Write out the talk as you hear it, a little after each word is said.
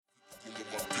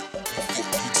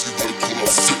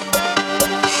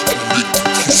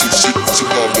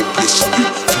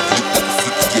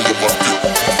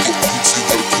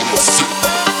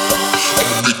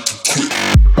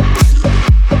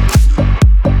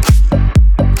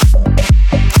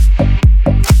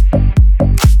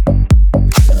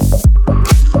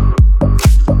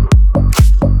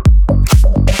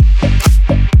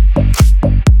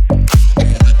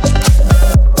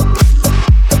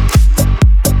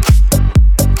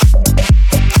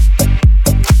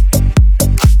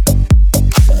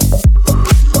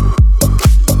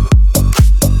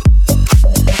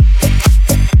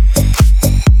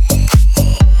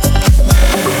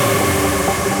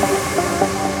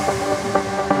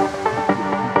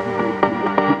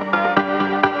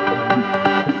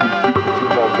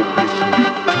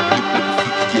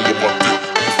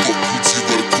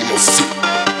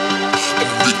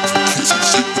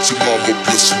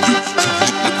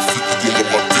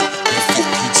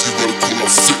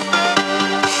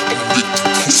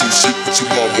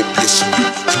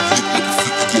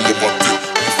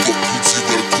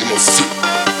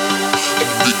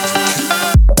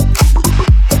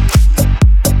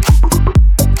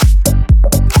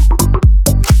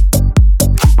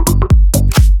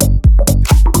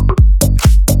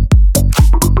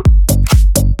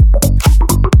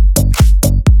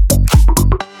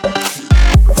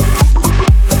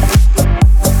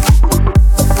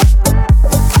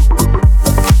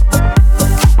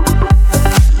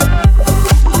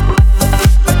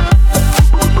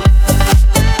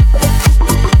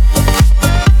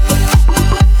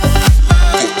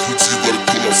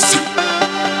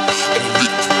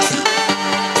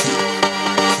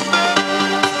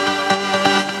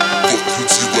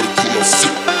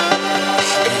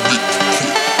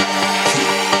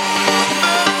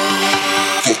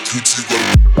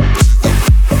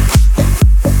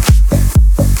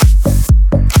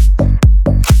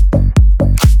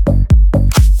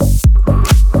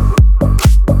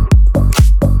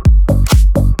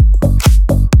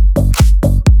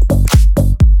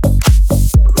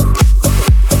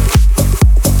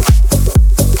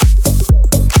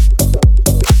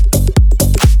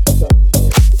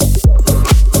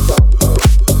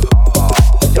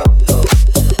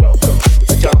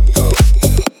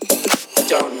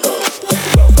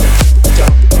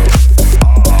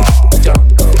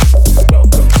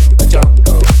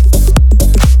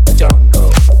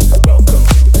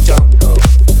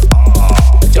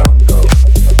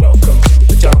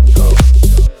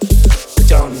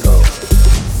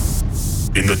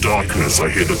I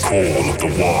hear the call of the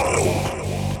wild.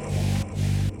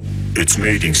 It's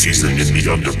mating season in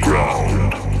the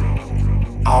underground.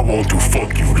 I want to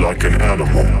fuck you like an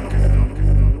animal.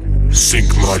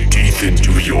 Sink my teeth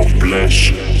into your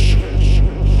flesh.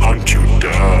 Hunt you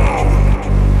down.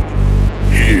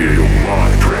 Hear my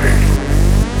prey.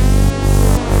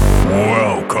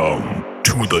 Welcome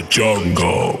to the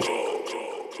jungle.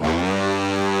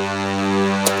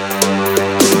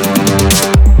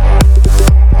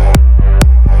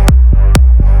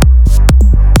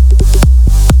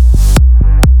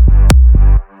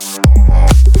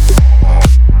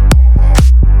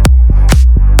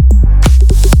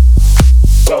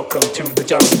 Welcome to the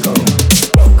jungle.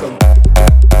 Welcome.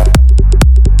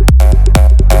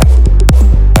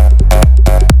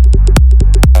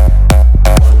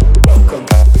 Welcome.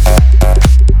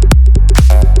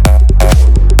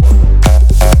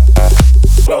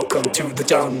 Welcome to the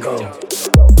jungle.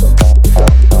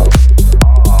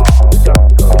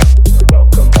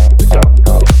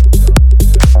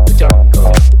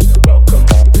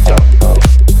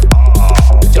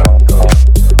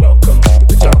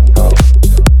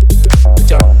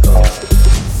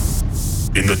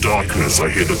 In the darkness, I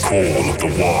hear the call of the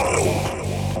wild.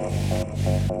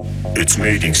 It's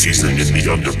mating season in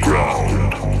the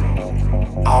underground.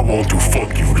 I want to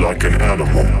fuck you like an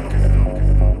animal.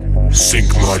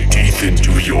 Sink my teeth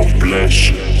into your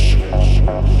flesh.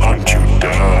 Hunt you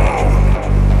down.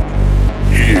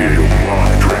 Hear my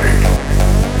prey.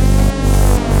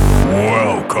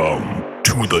 Welcome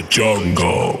to the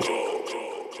jungle.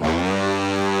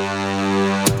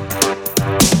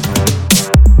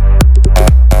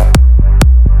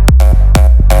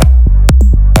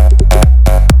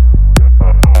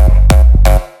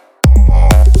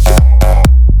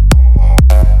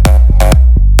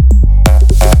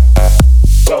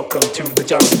 Welcome to the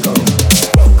jungle.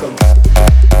 Welcome.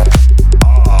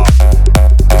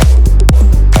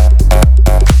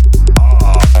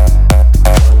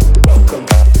 Welcome.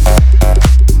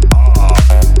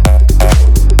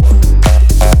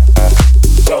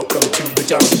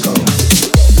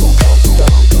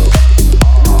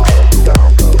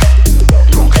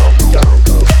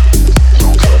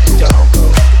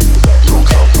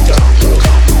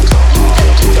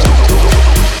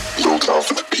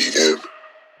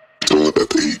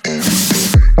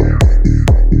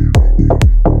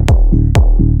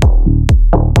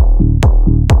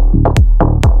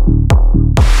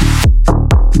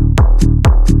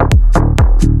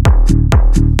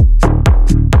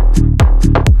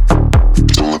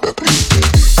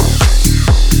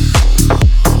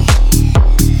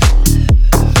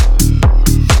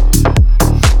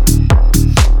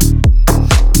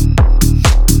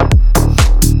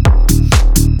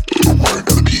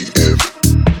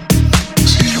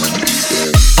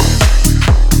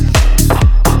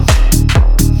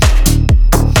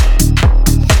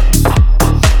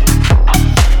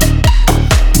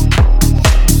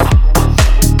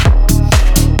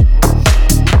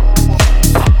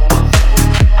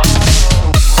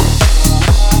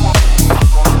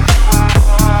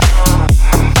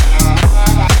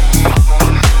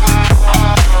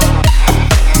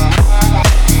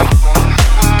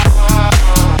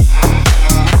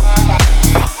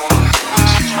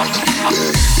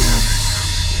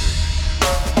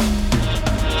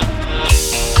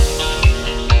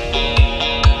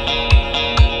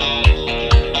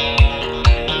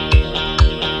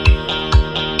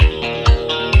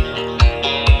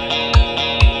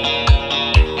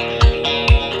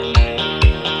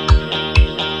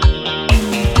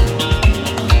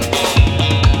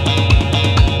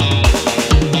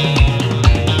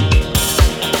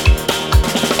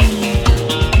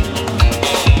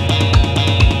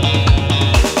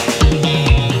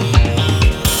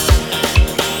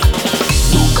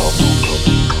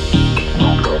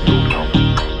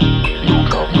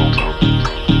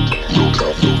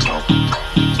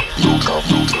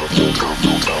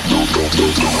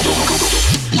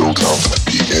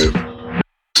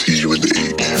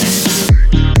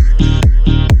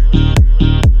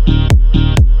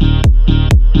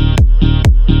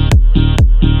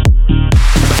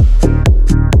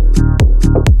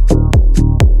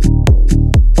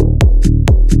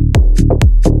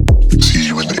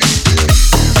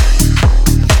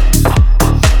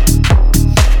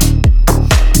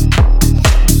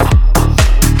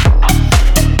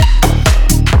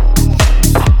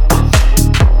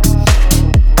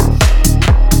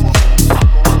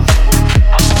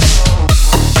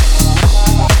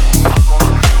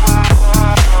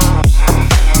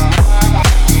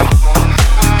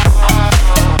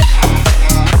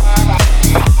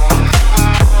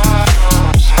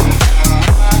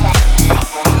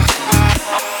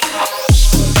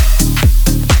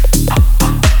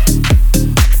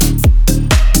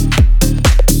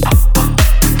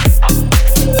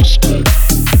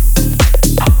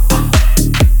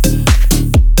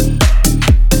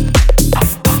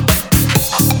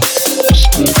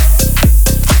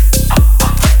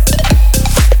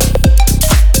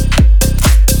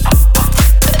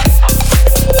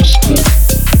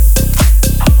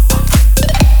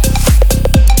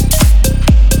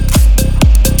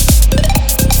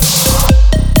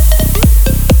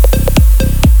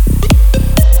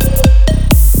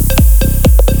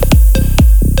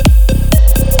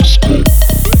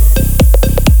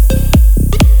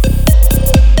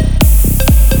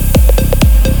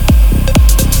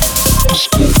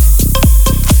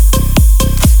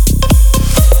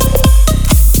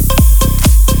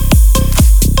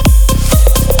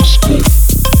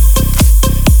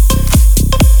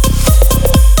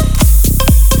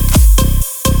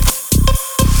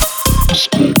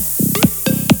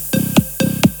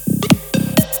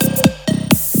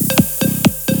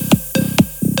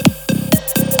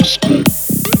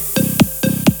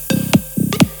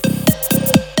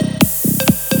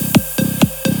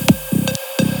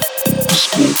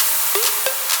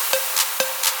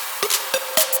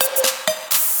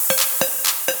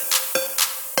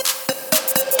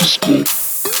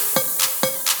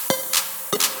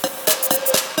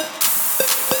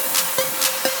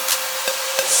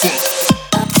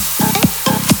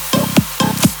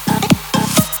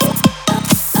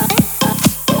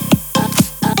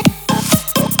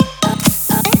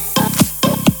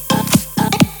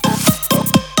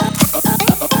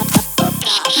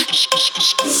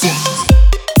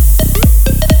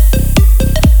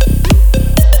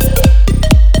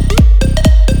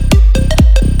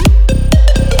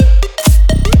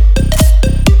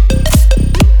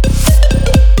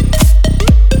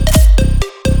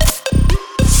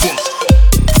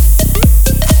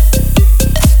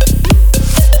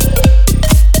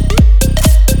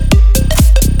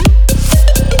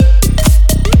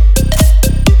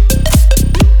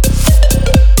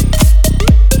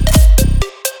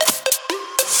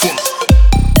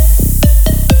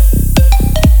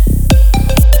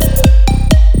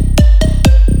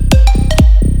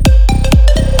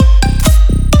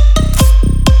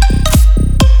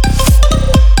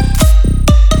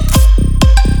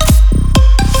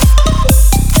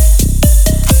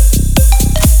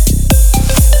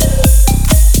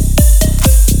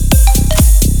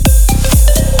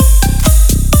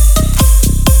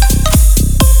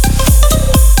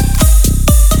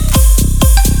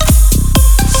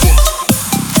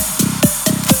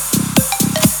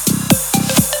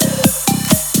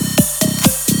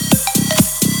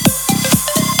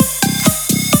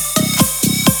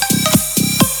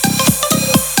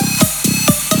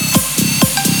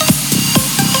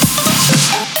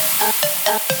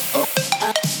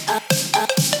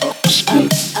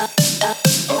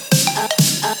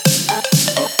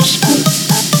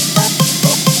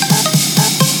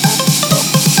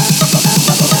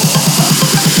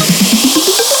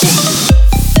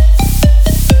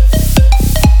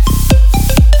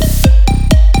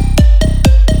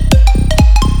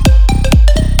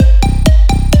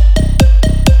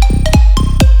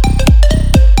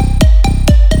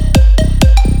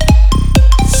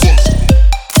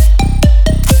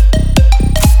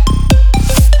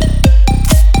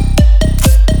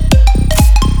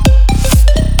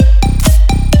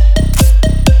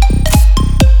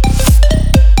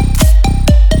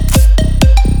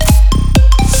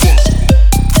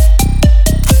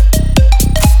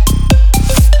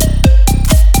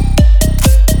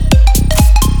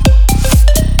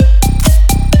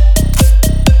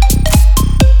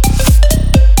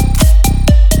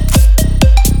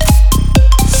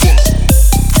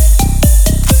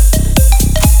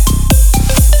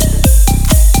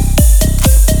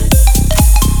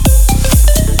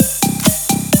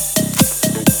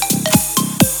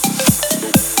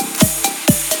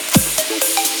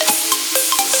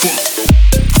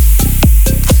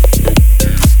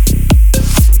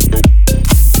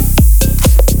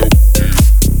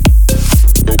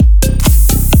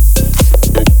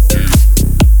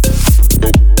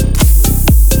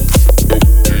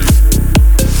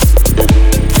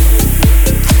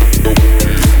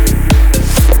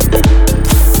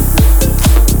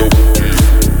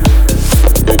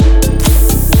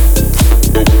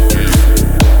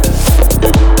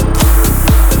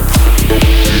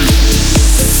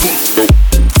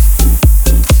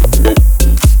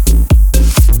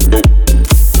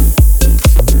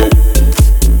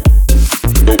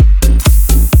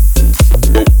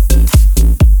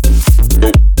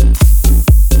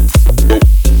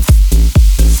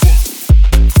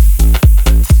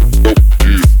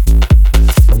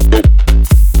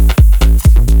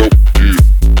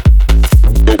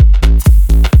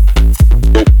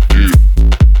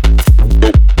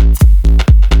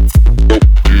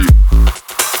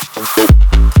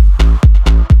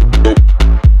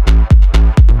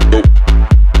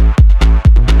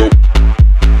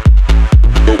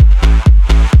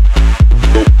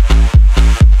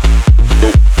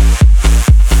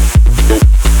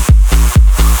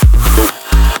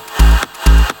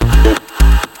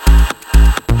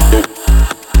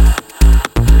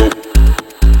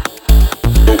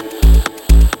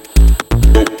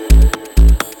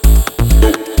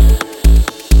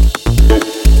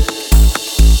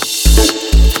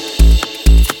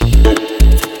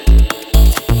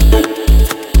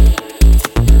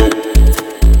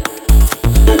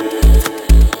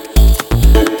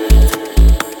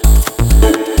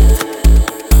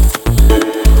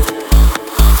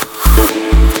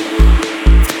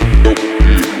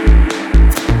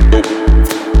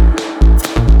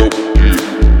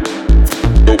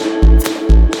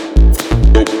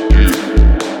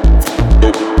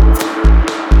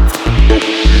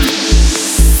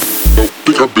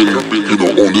 think I've been, on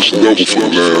this level for the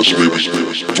last maybe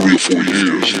 3 or 4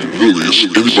 years. Really, it's,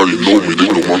 anybody know me, they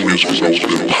know my music has always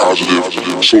been positive,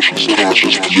 socially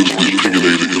conscious, politically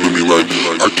opinionated. You know what I mean? Like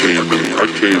I came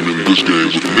in this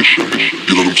game with a mission.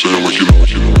 You know what I'm saying? Like you know what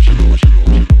I'm saying? Like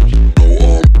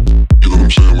you know what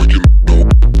I'm saying? Like, you know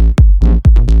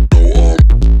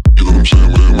what I'm saying?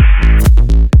 Like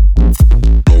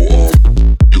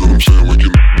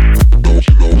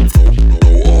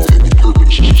with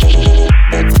purpose.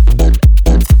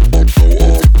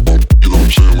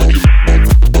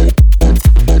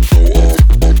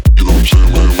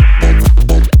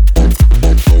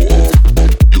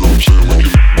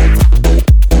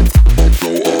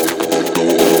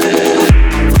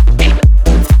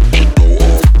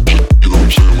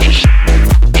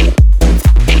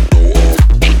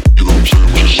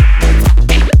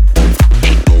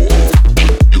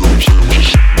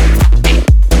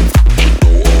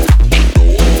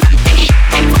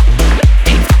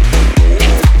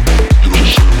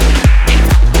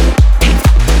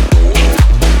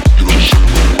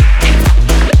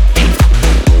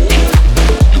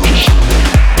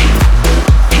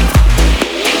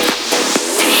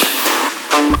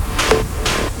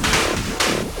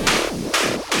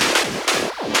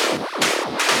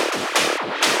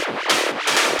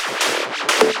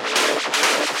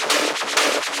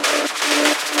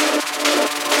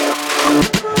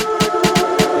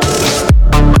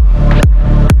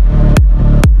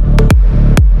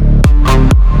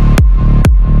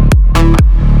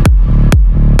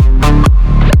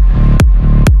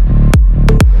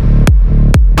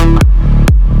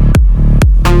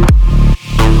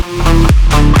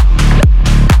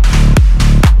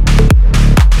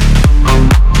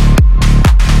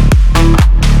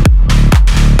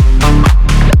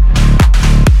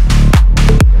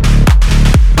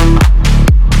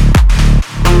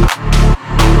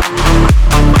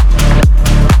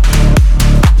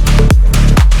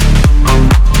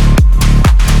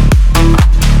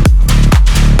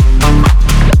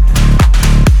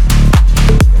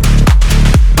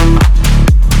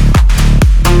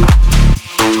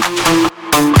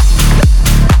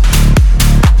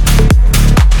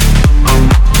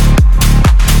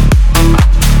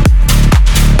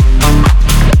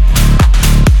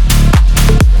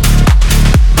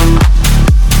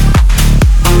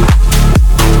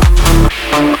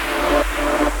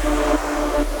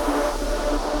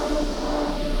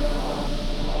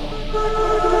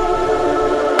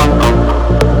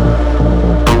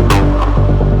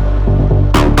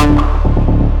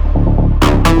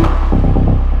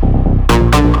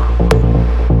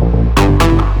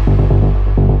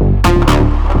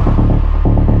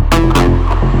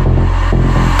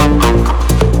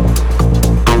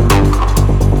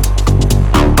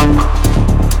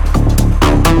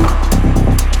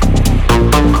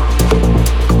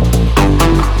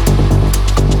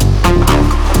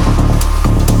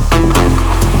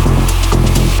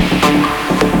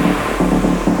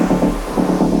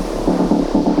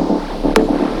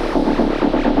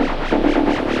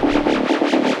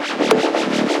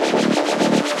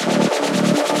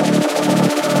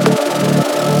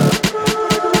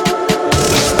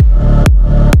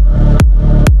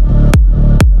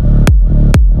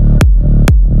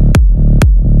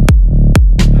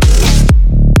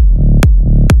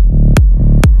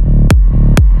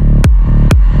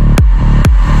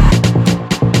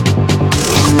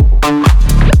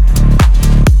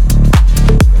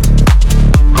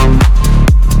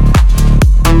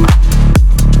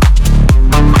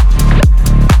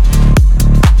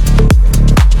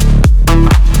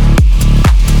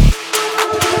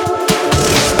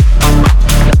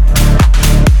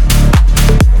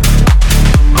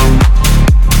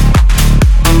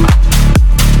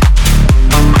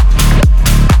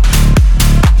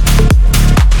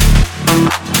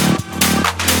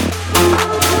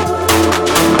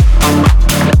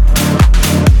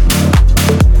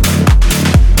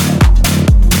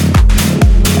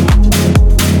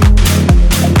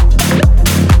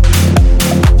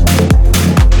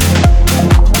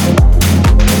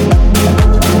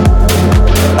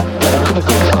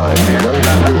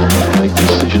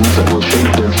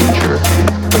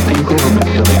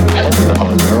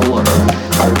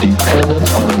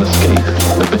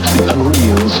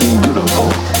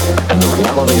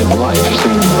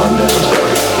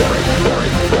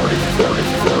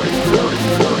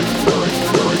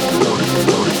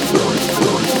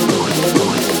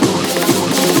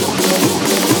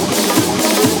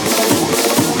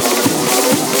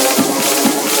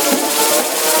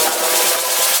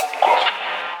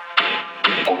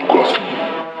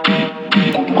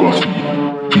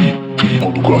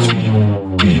 Cross.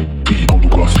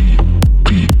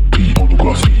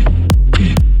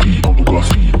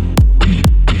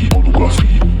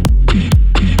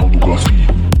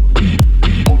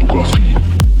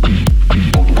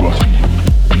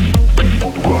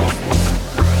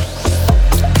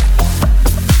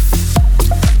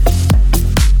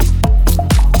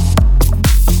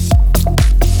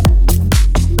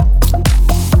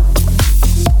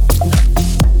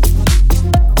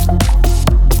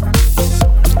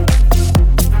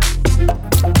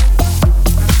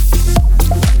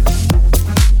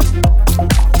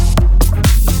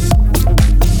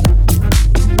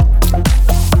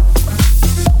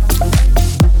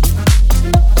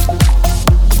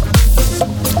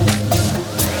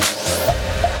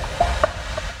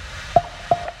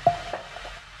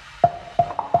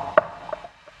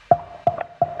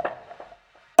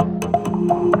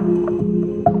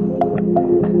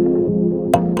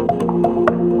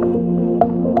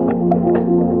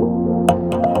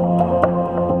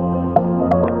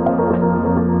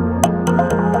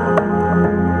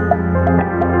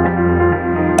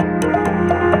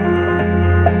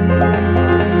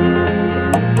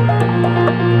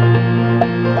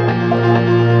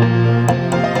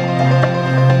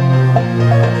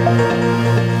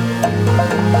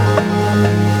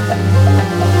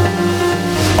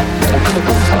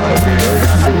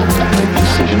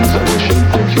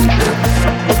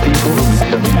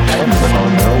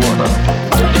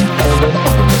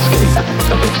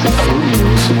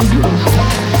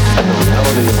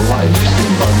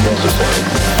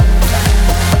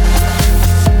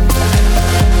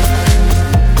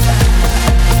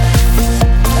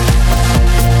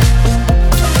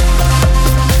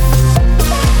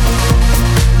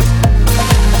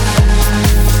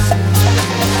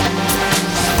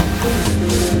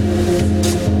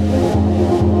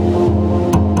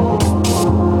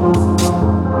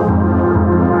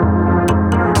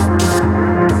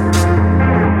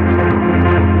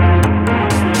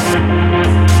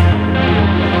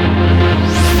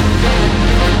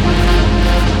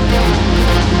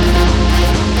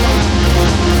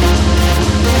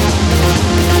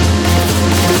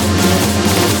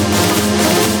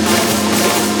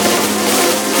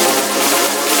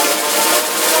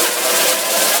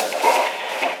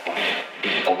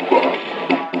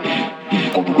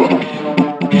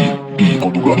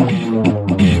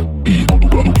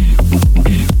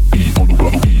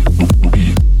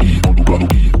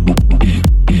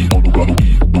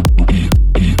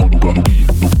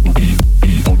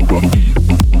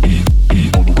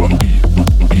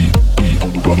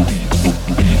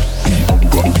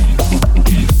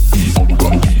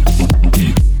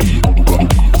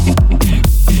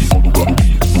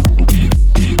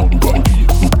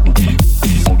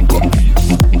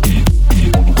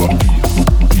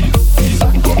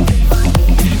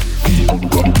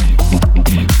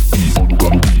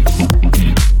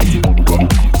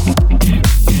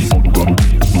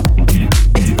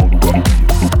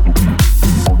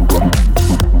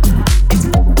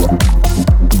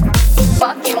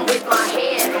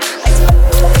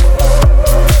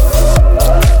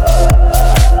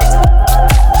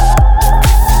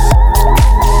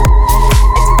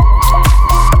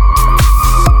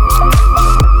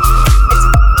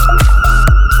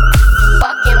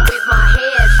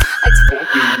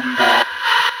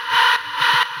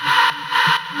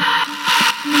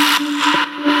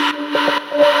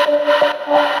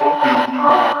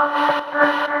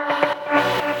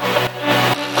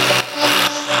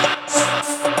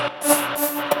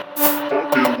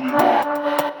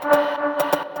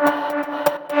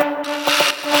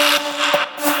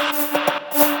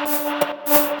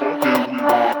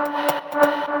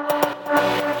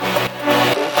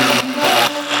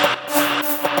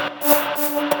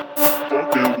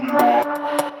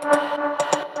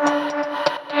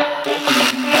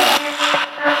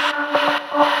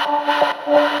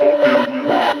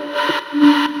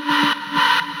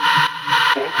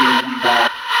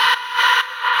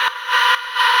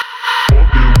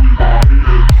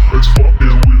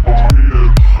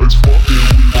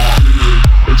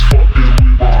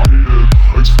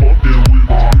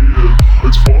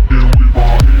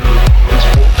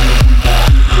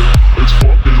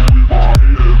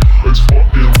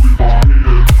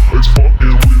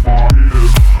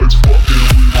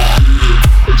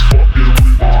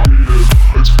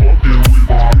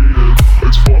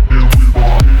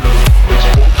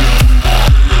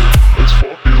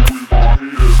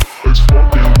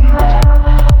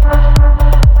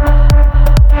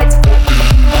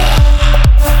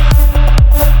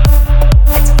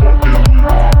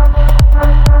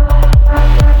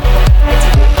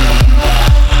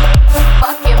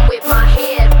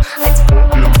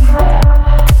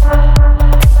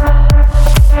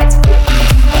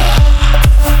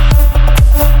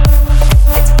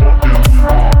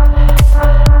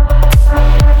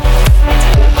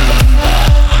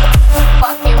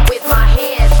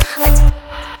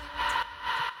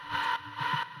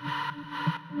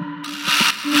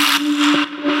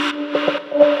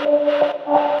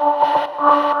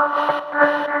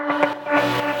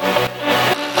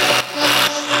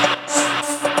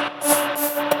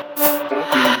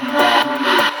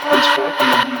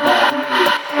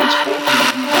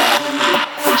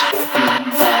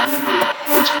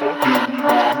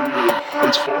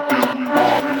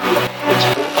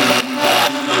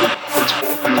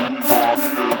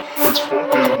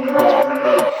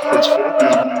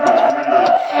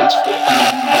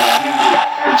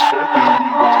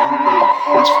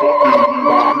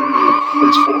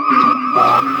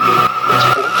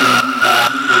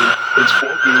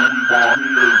 Fucking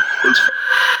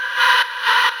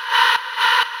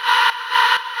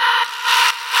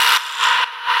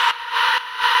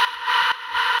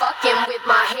with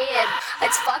my head.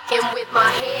 It's fucking with my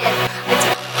head.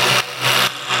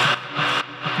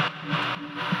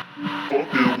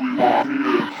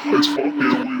 It's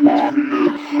fucking with my head.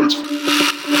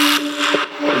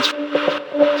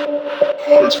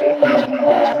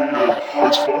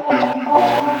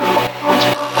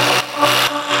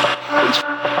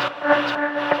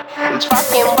 It's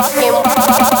fucking with my head. It's fucking with my head.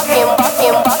 It's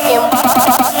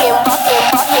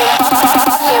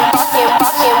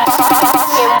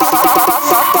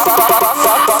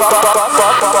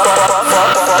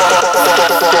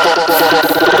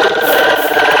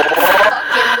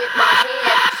fucking with my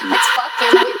head. It's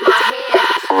fucking with my head.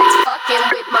 It's fucking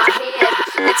with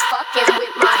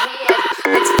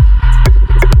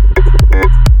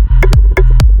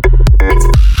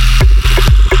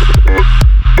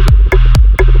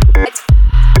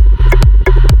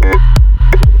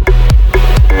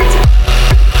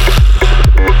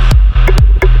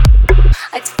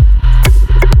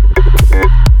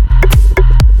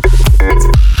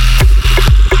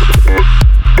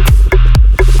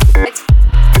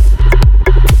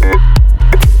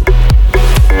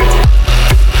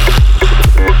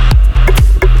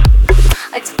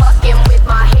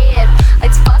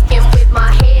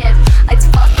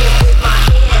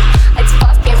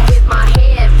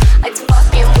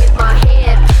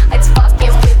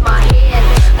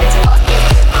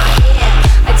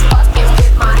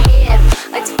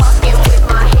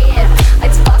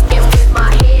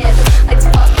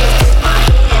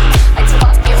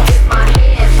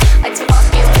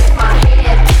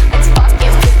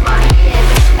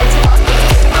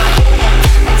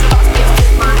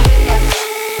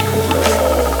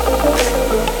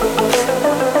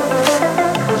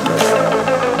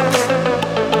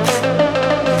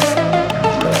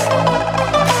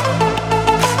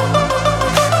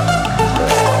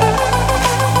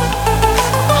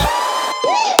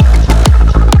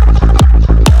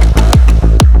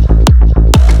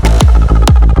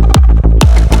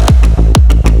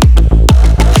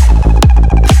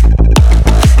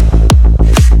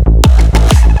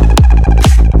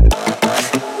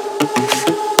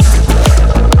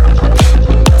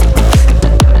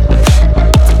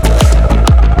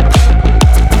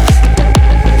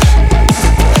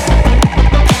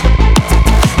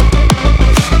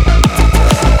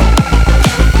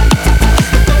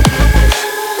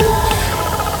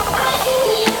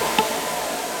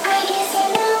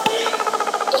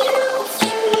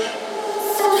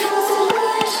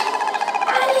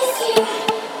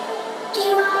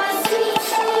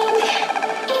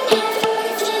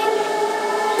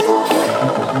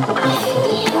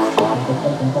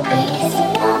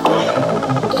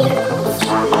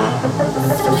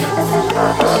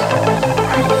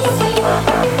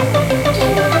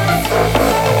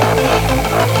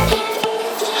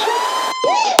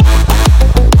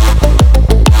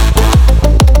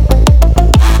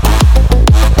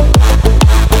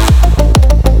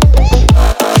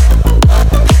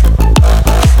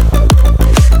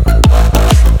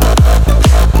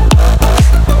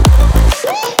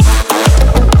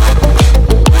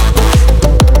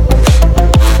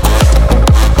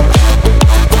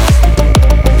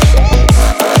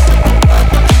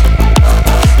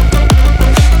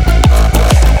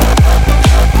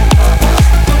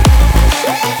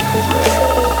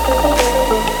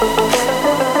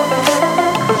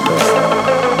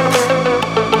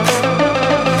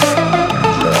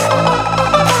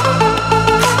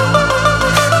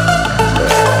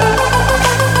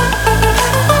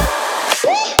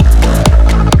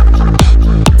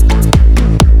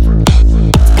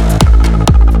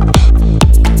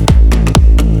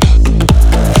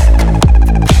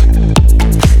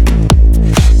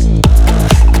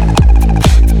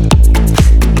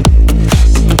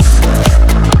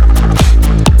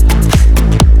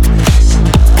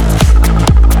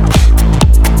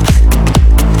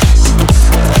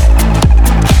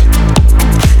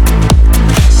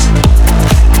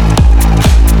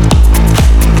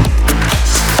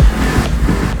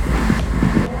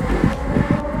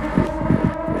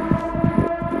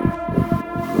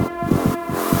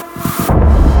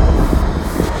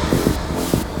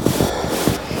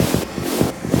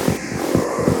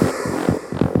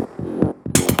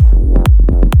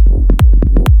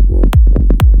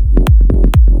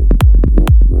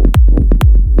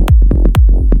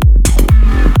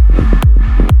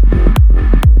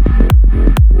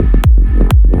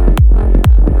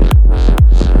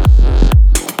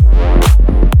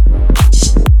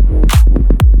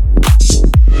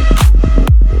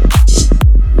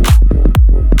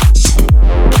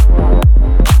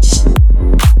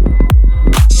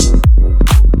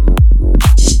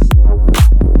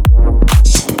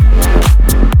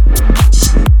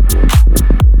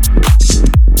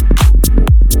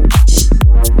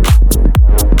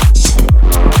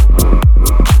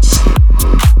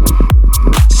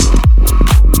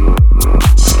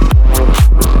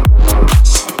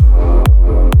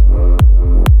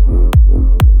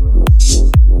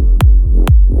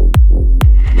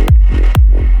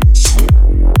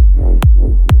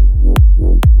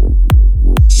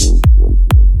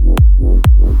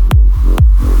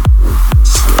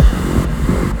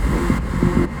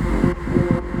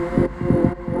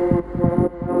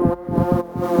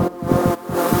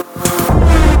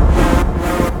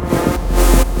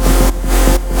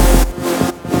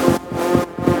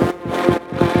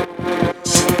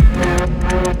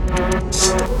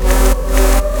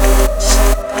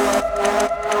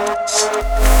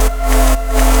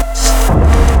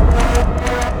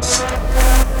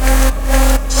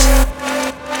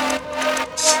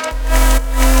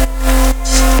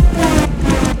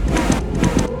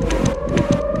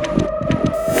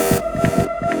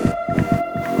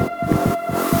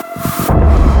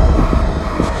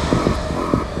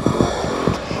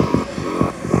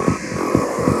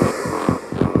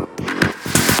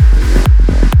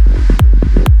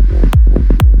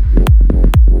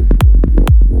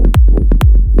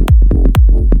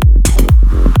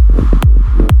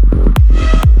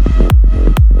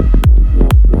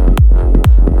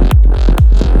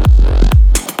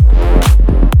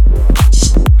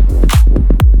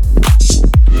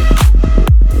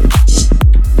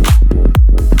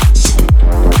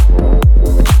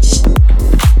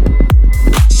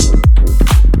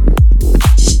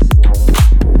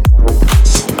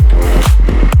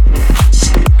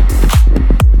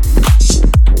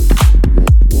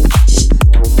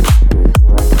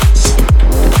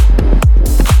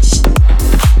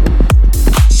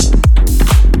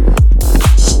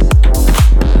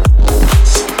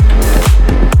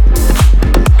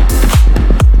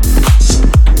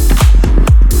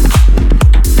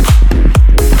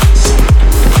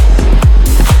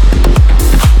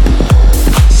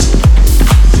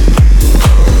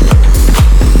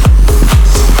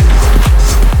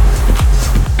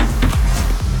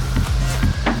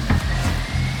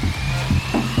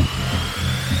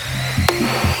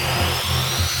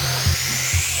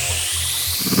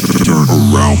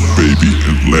around, baby,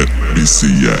 and let me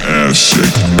see your ass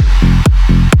shake.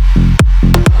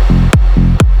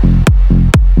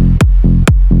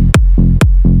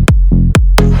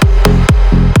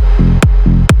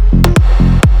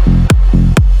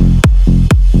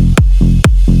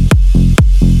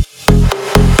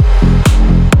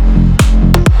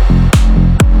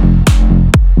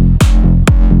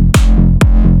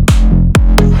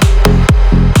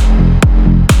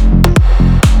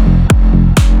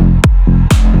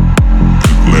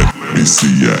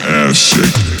 See your ass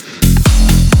shake.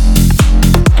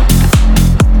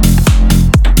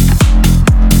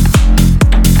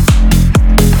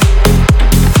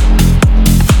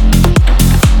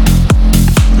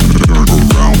 Turn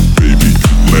around, baby,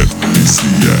 let me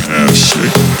see your ass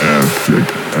shake.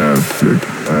 Ass shake,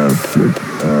 ass shake, ass shake,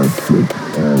 ass shake,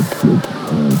 ass shake,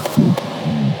 ass shake.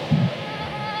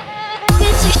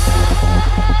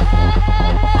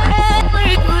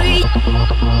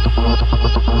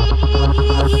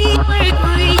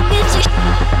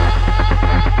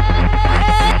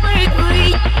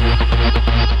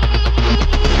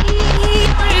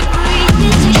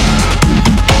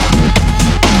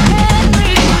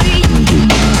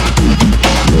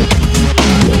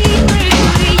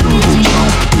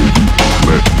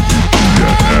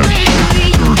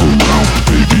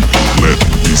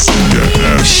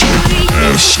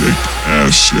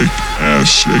 Ass shake, ass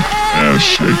shake, ass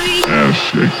shake, ass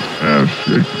shake, ass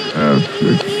shake, ass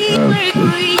shake,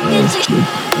 ass shake,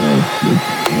 ass shake,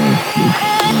 ass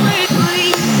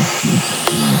shake,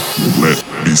 let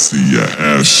me see your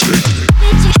ass shake.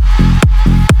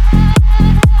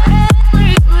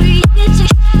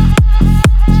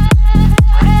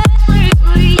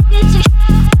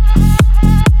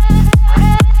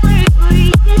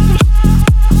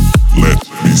 Let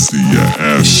me see your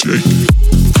ass shake.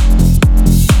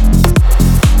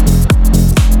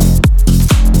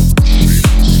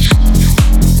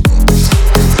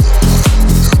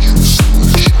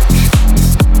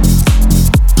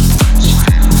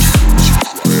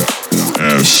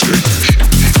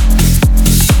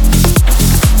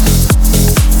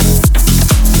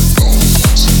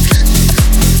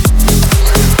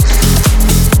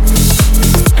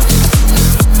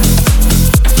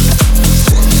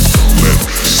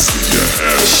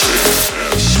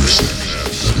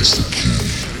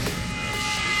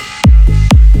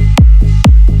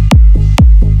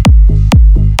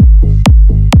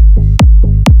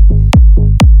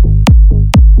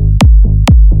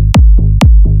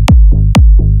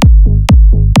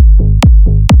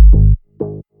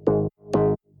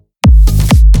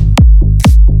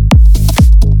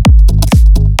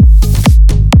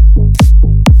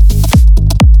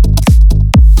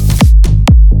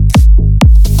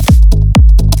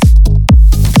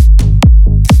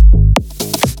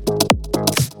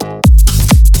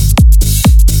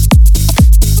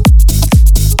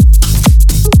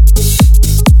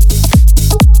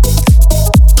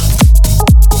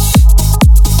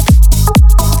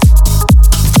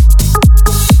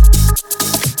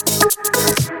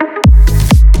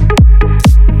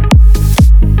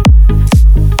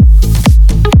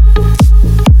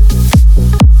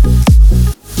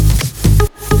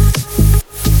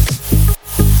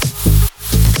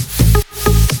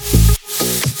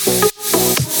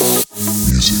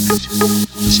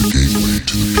 Is a gateway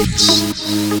to the peace.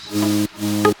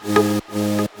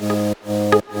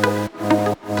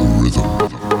 The rhythm,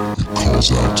 it calls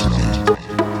out to me.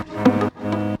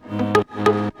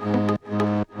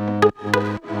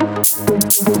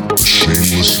 The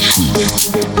shameless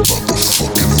truth about the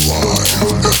fucking lie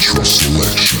of natural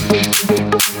selection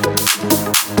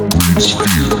breeds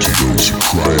fear to those who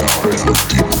cry out for a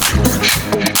deeper connection.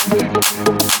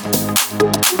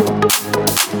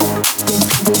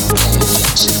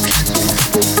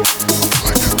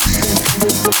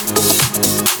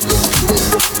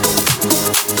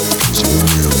 It's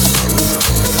only a matter of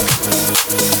time.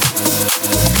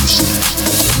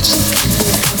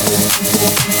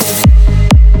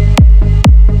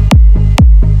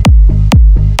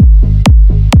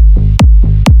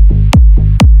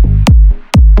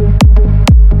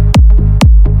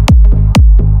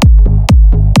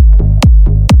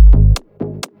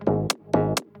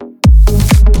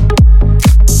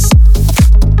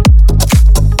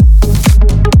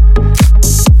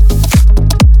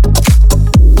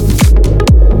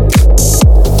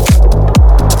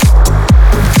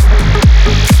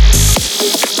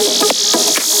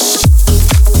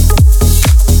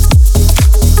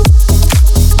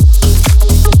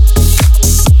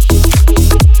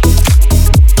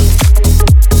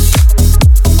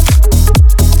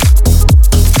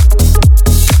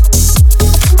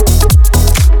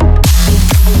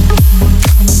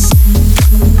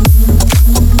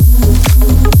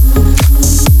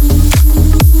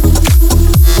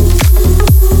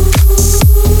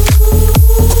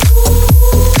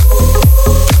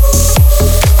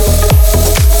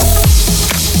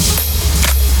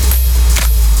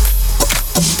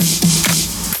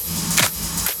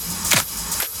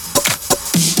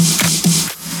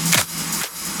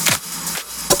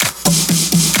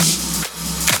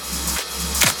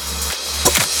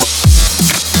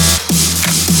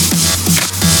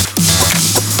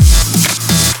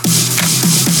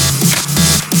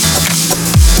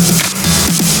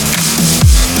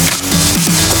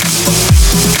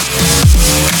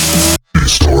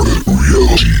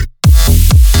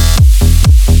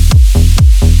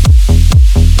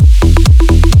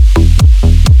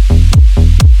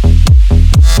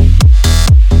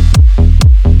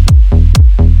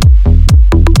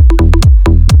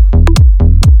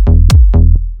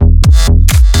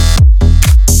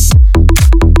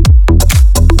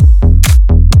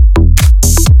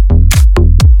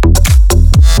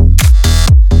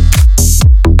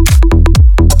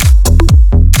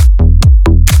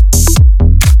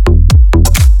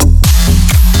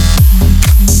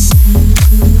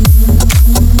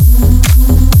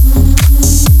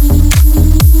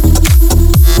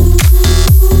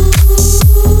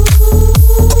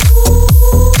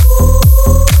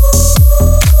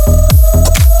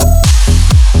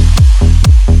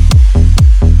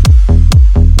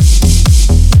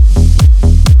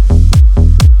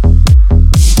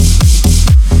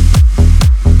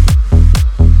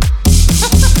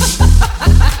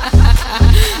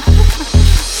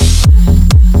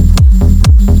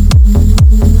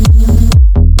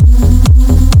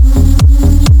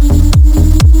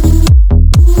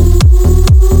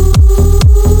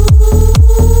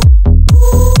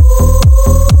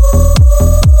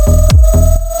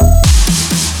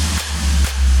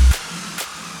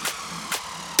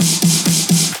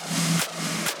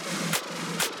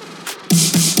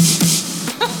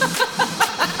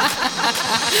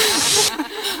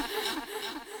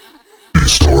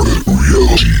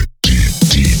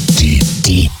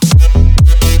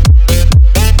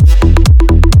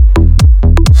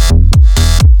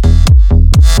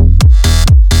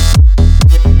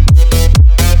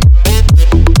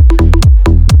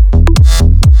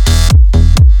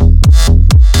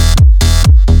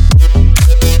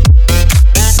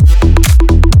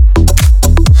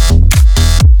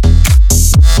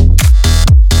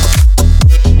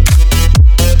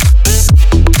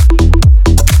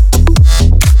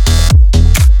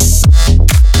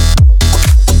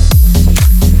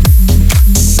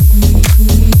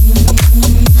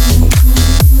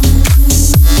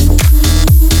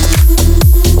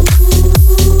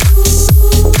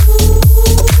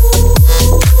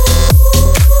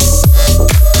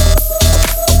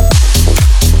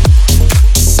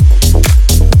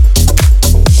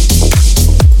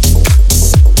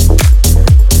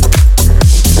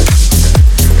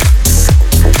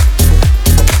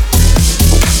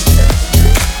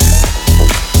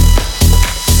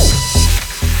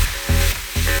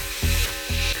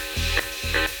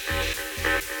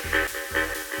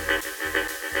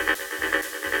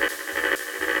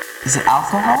 Is it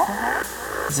alcohol?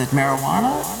 Is it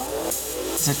marijuana?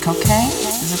 Is it cocaine?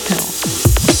 Is it pills?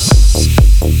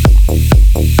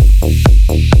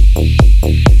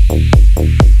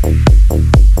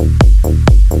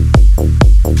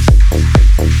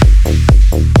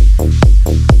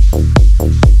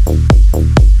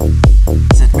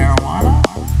 Is it marijuana?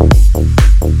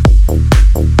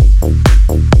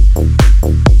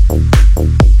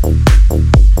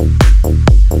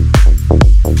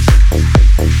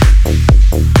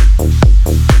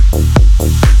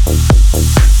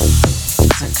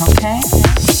 Is it cocaine?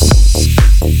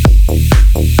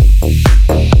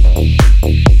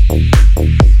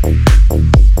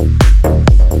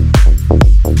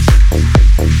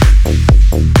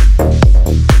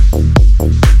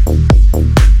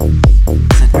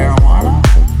 Is it marijuana?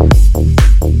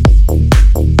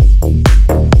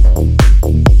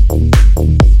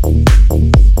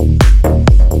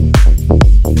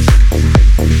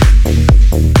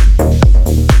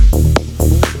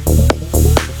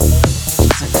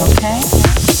 Is it cocaine?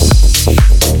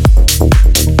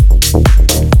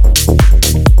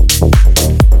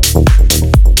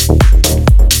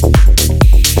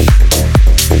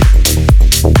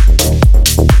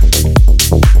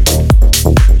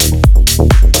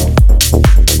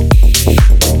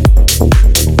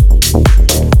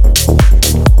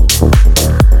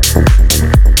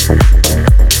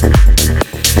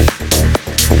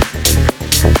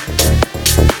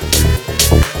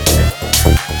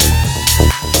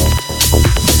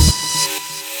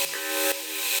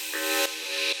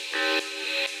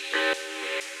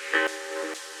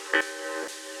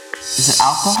 Is it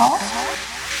alcohol?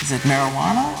 Is it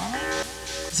marijuana?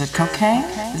 Is it cocaine?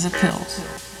 Is it pills?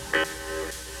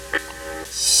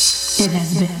 It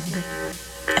has been.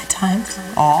 At times.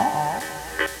 All?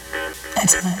 At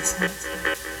times.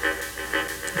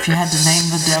 If you had to name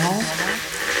the devil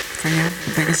for you,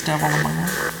 the biggest devil among them,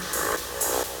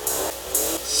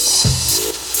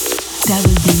 That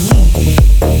would be me.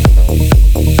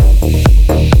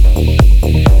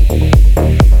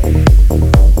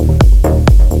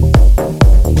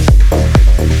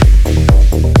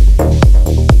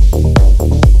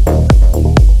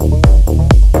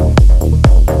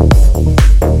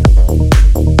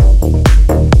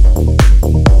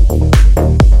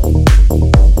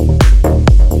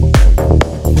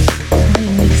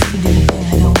 Money makes me do anything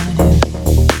I don't want to do.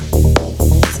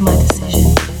 It's my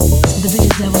decision. So the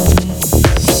biggest devil is me.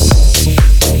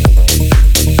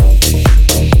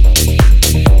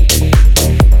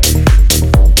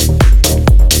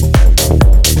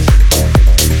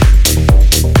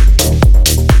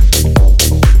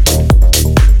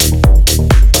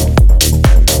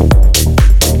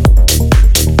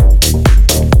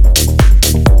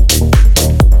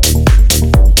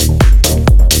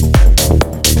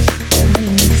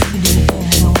 Money makes me do anything I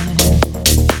don't want to do.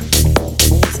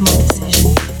 It's my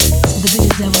decision. So the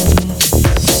biggest devil is me.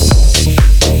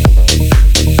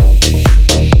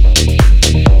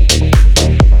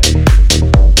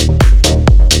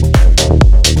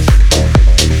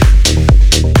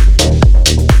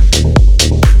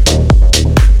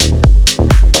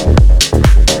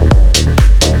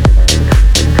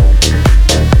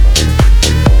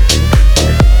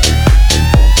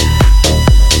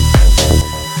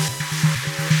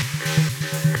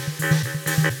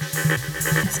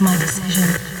 It's my decision.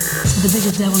 So the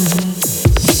biggest devil is me.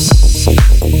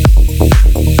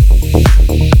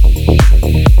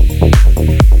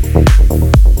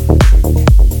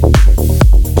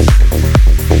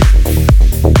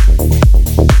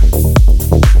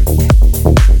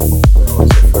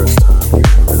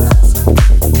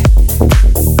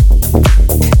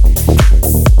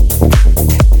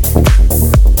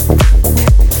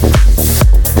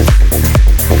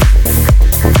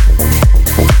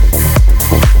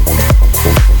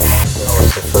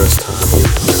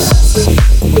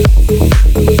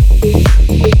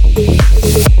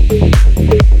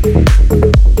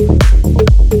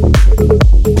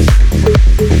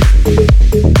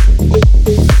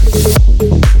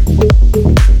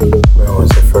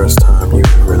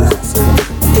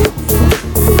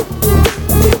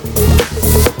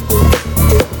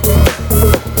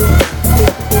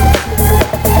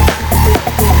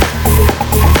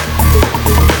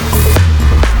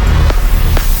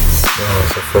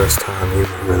 First time you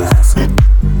relax.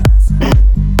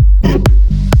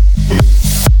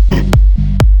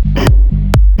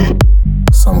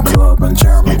 Some club in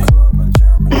Germany.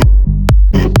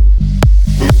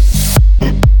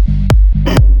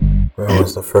 When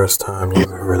was the first time you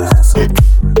were relaxing?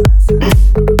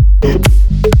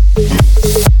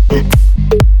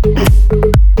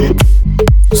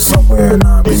 Somewhere in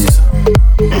Ibiza.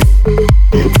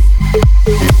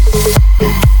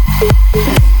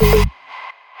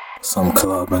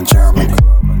 club in Germany,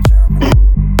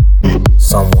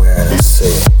 somewhere in the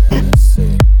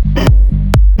sea,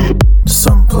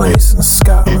 someplace in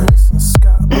Scotland,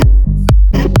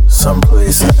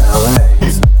 someplace in LA,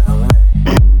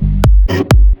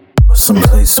 or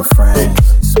someplace in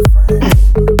France,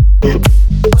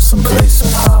 or someplace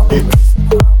in Holland.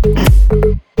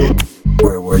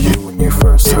 Where were you when you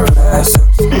first heard acid?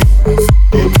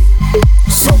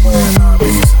 Somewhere in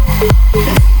Ibiza,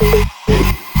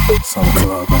 some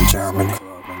club in Germany,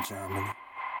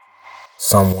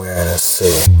 somewhere in the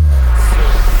sea,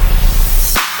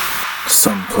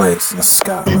 someplace in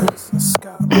Scotland,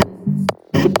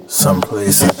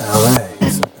 someplace in LA,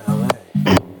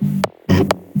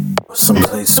 or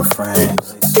someplace in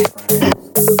France,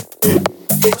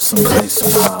 or someplace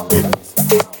in Holland.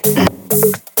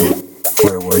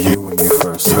 Where were you when you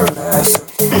first heard acid?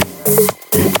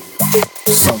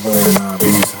 Somewhere in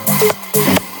Ibiza,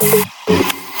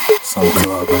 some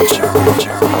club in Germany,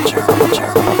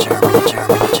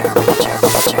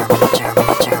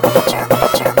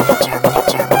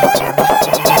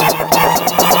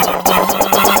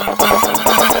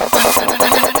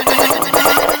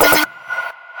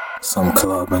 some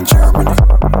club in Germany.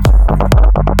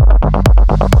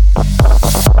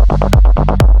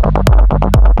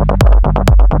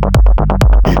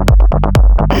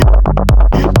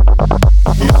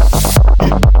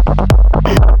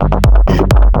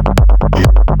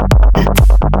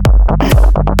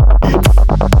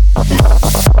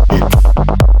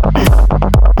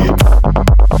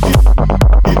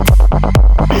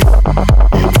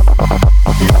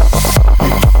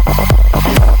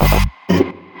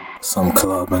 Some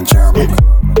club in Germany,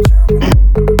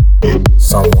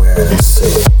 somewhere in the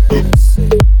sea,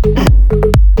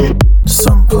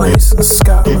 someplace in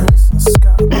Scotland,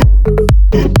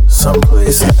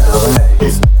 someplace in LA,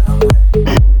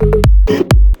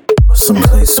 or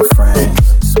someplace in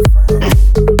France,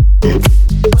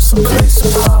 or someplace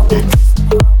in Holland.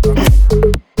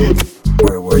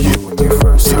 Where were you when you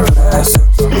first heard acid?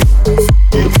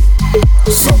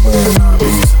 Somewhere in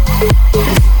Ibiza,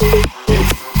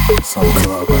 some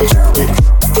club in Germany.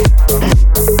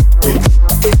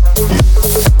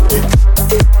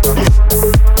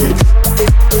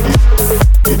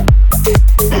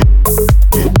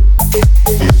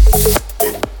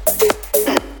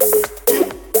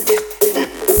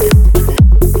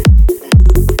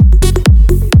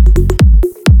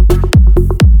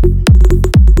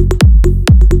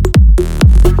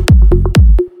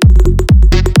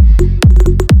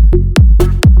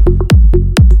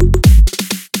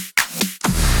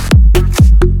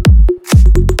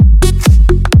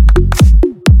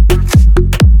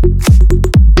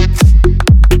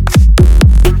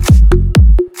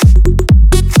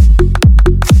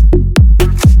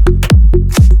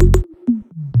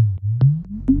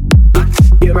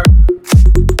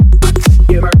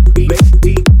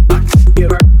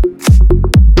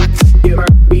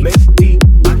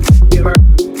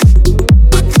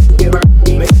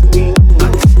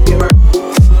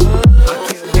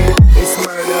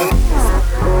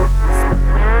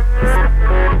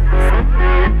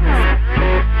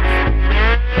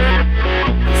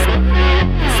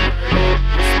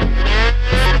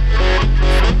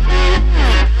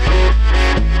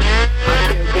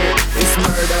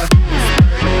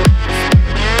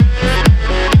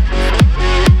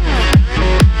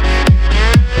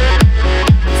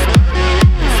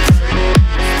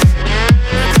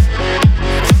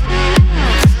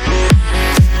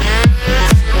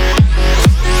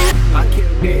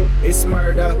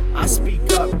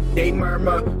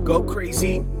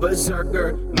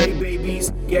 Berserker, make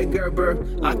babies get Gerber.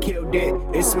 I killed it,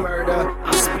 it's murder.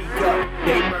 I speak up,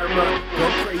 they murmur, go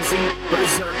crazy.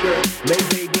 Berserker, make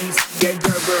babies get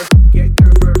Gerber, get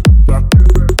Gerber, get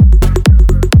Gerber.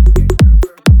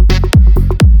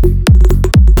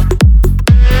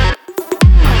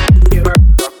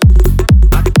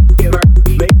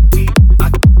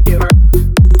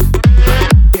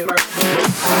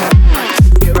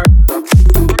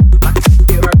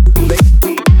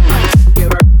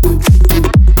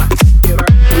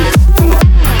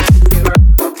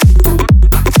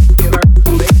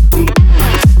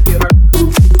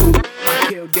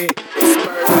 It's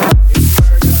murder.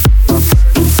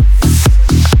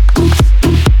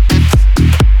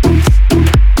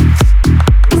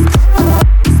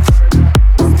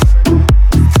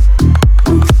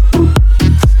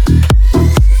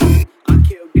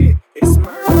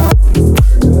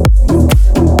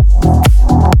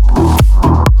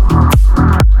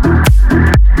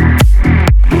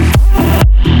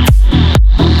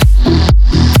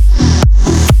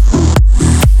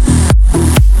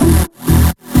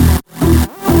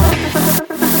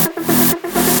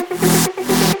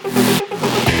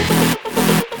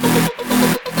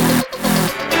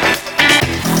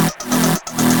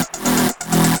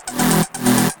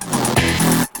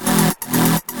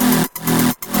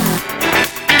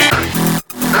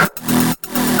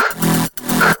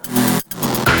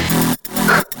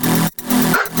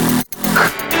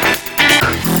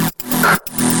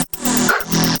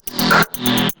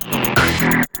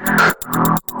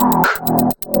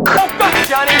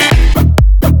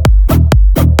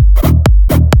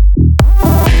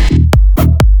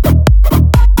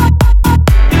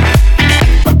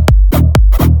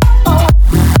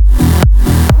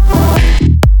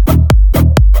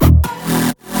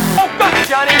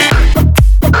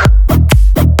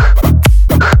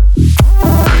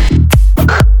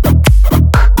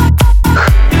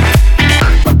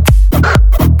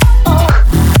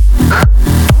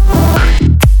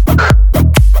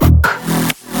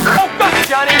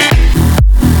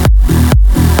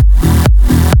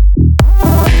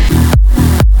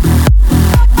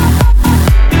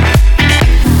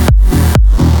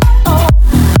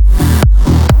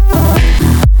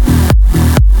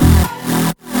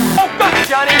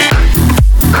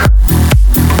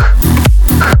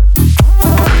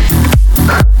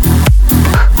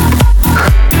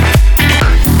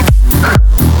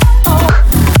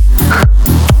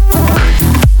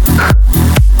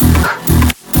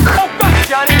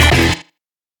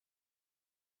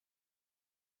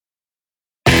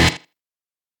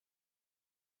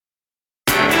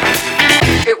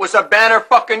 was a banner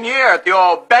fucking year at the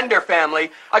old Bender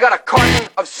family. I got a carton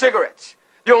of cigarettes.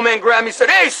 The old man grabbed me and said,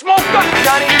 "Hey, smoke up,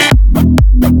 Johnny."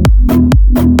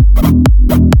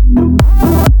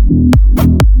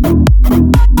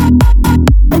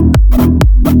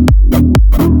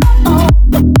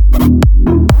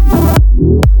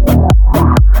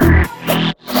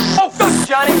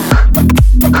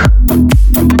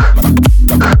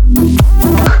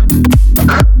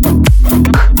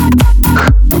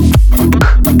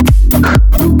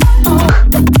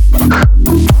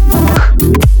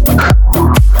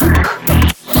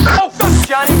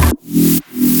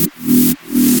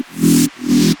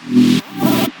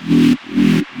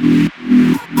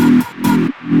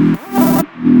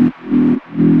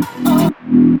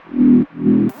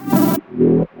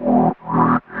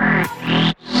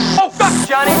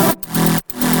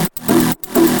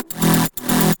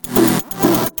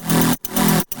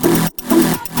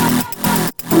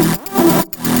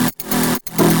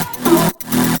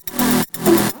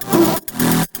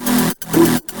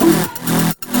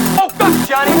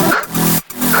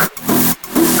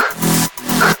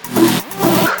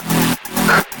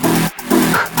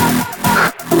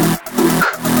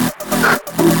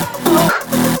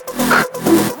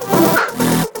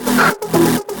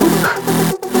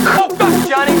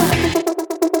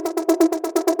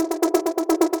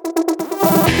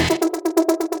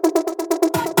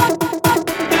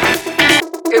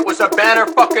 It was a banner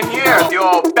fucking year at the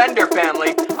old Bender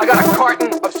family. I got a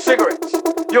carton of cigarettes.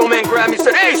 The old man grabbed me and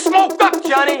said, "Hey, smoke up,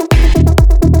 Johnny." Johnny.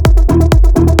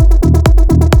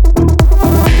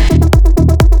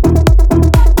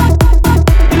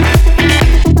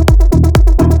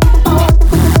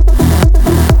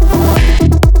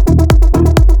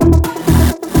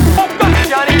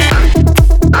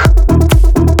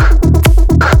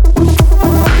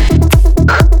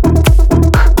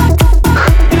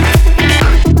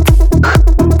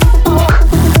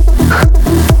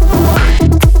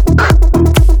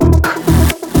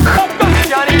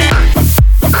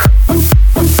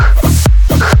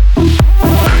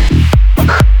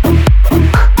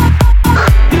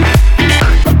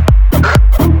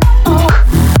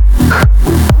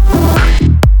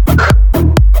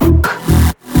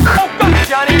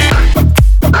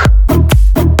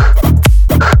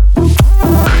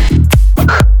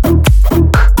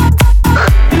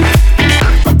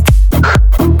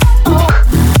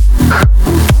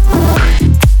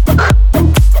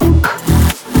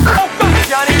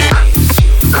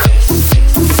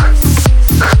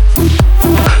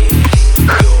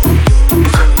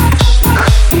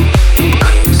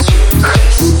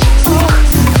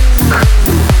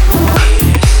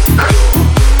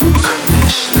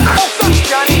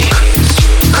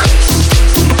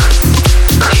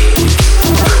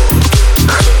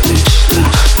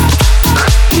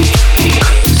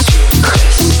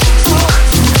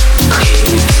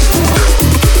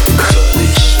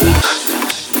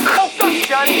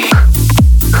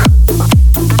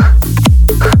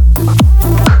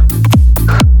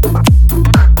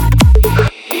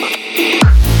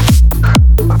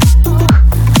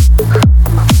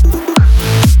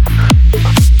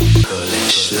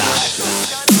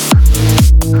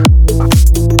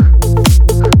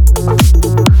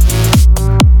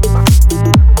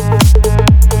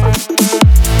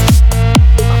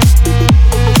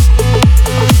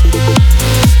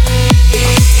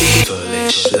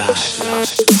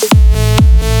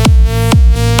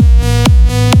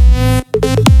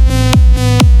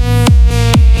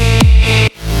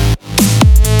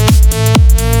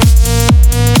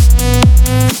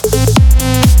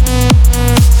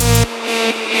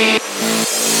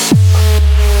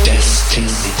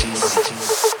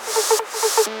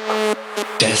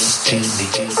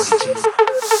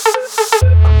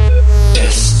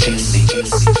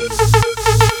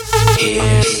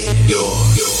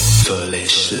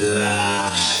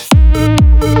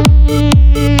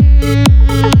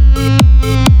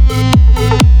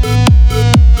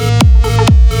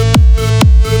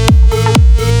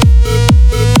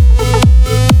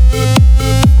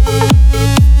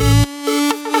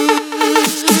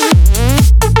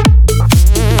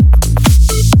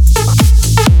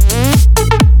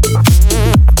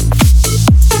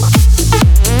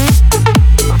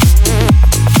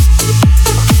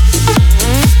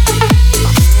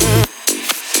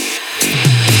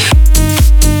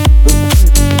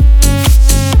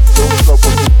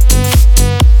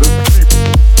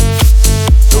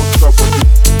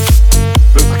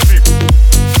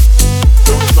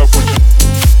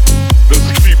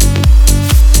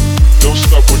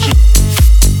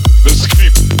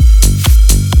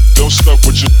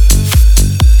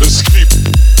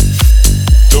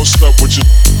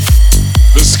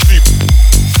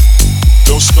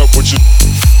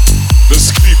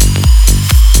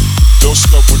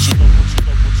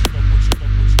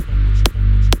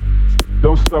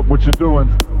 doing.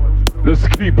 Let's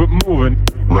keep it moving.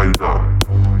 Like that.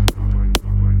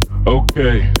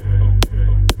 Okay.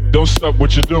 Don't stop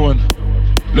what you're doing.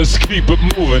 Let's keep it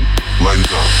moving. Like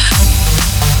that.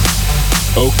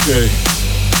 Okay.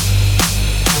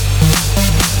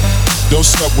 Don't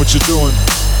stop what you're doing.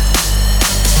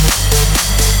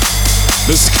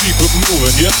 Let's keep it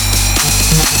moving, yeah?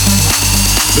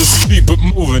 Let's keep it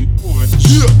moving.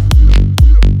 Yeah!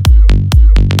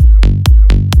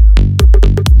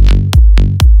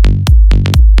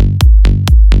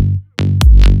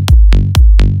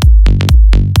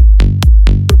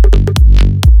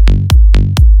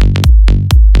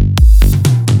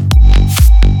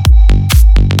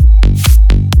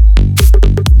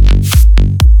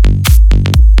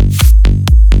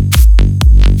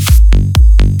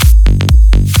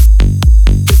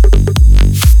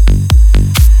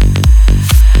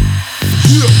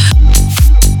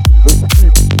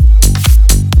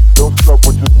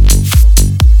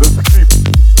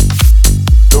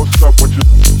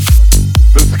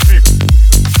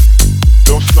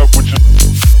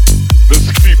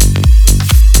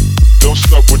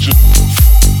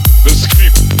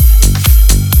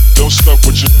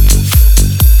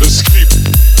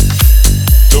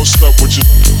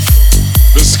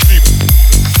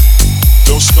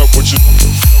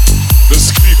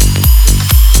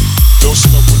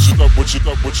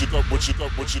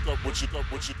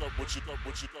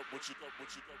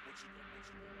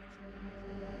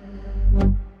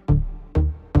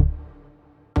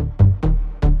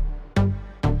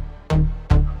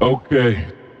 Okay.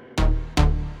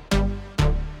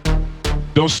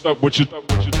 Don't stop what you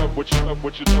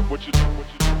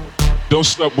Don't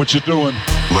stop what you're doing.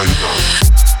 Like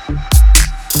that.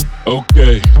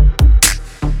 Okay.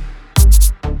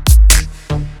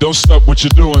 Don't stop what you're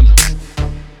doing.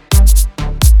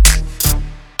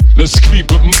 Let's keep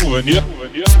it moving, yeah?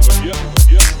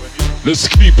 Let's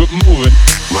keep it moving.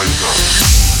 Like that.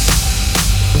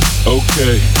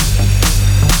 Okay.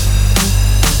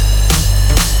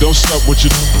 Don't stop what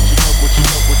you're doing.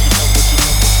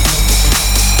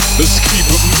 Let's keep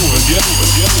it moving, yeah?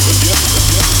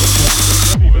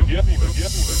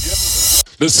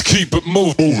 Let's keep it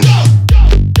moving.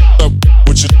 Stop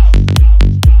what you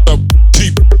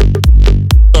keep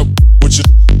up what you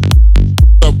stop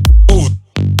moving.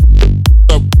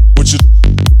 Stop what you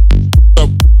stop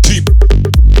keep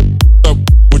up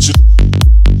what you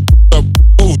stop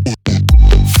moving.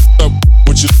 Stop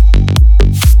what you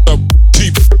stop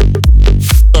keep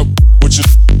up what you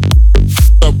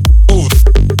stop moving.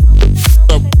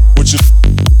 Stop what you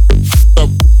stop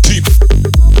keep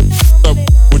up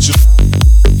what you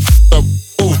stop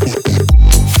moving.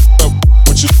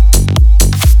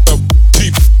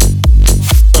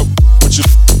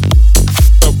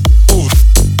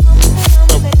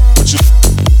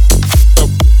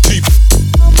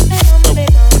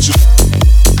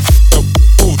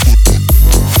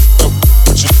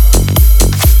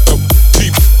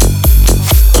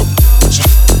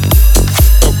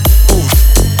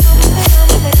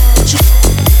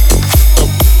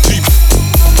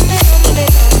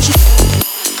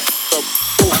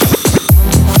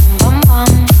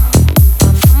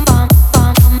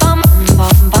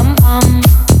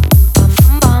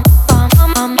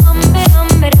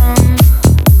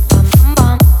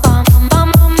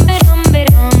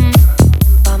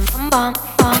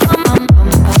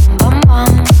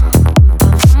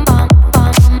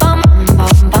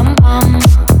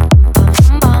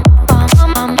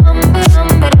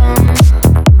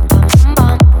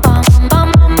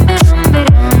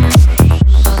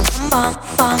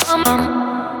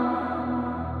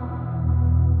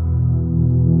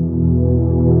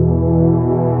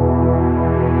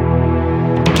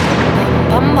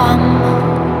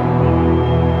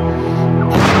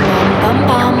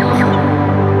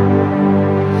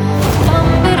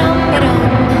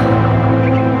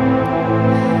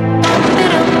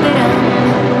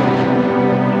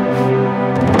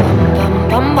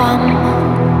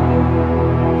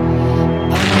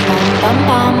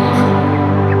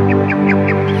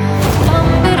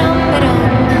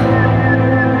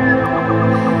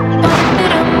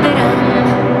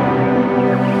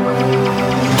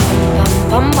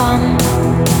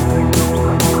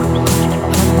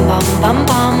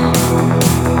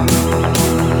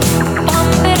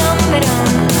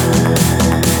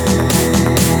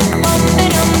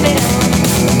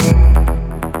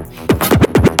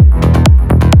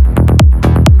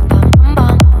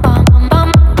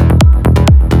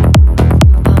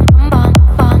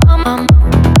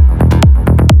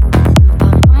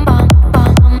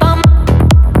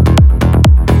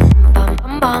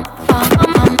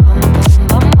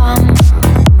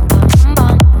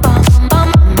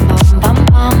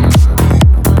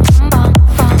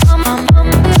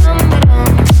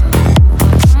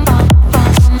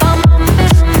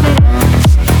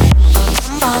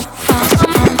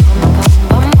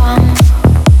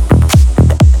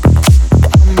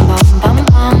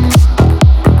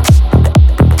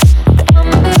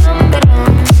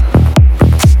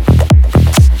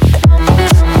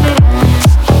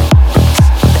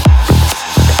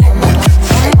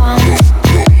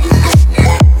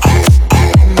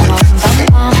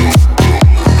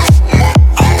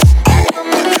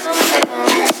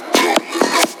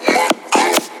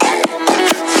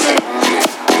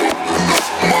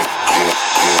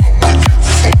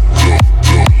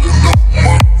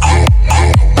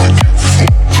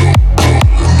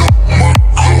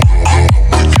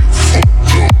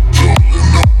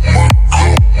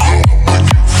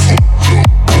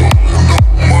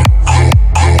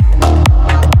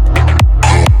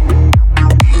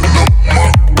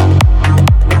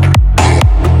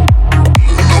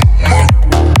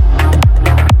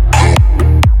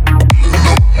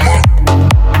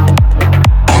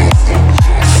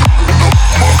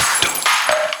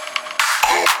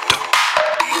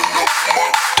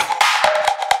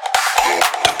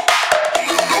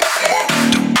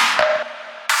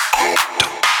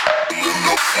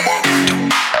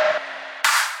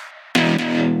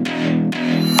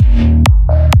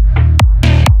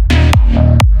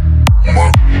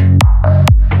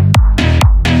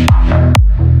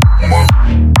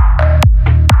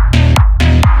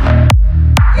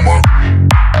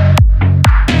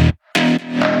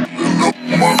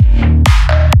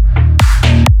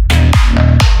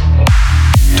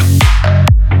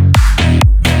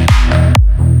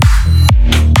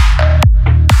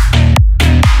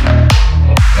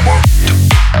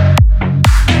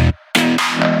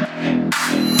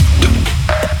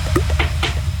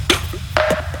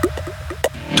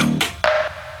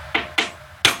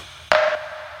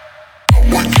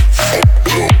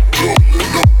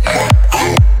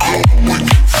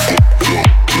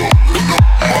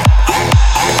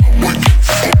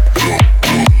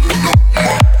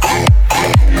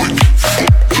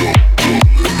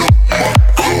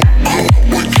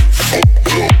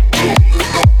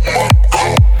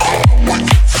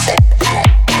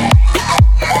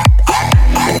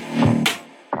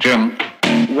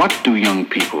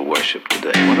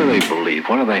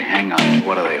 do they hang on to?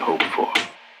 What do they hope for?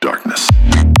 Darkness.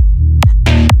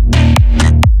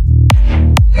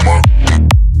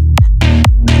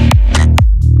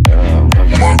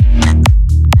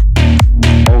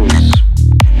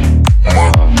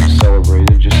 Always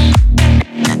celebrated just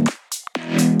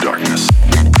darkness.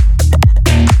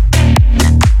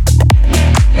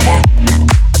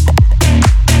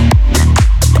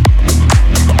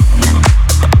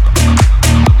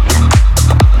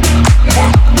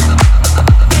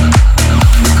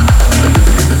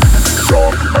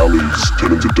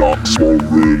 Dark small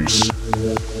rooms,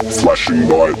 flashing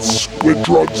lights where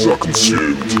drugs are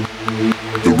consumed.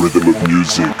 The rhythm of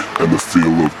music and the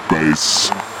feel of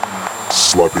bass,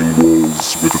 slapping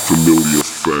walls with a familiar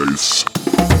face.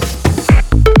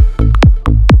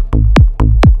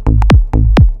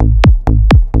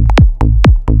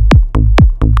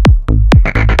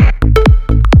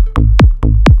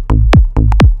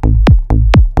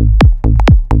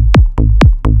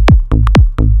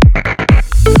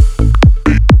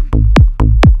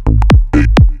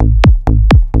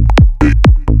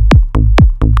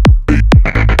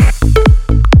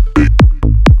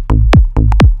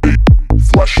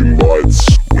 Flashing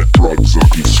lights where drugs are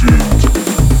consumed.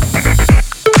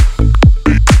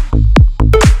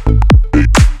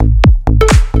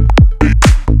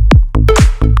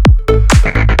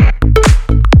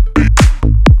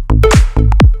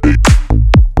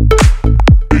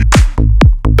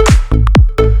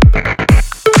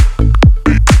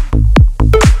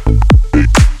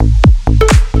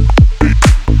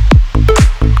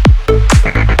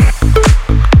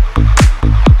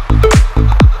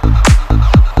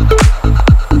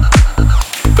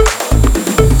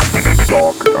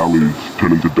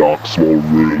 Turn into dark small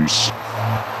rooms,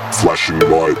 flashing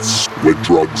lights where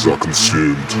drugs are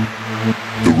consumed.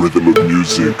 The rhythm of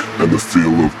music and the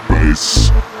feel of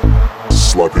bass,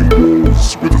 slapping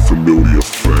walls with a familiar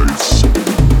face.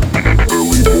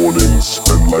 Early mornings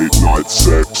and late night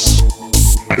sex.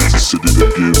 It's a city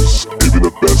that gives even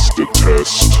the best a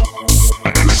test.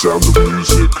 The sound of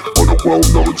music on a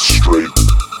well-known street,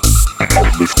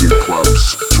 uplifting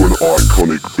claps to an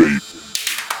iconic beat.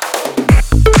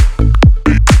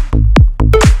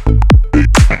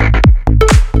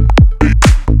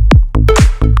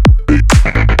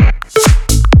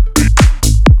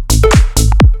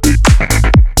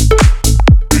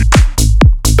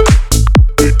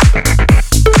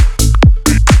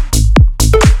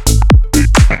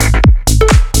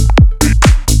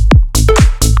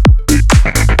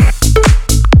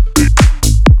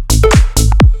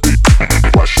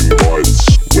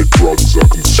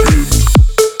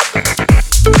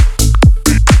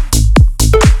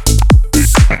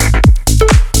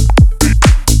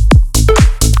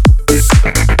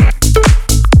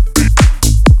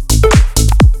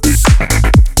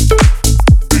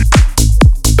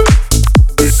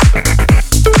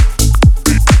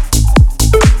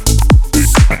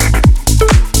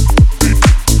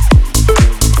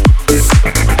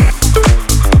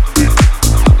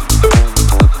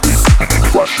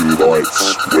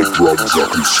 Where drugs are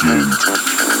consumed.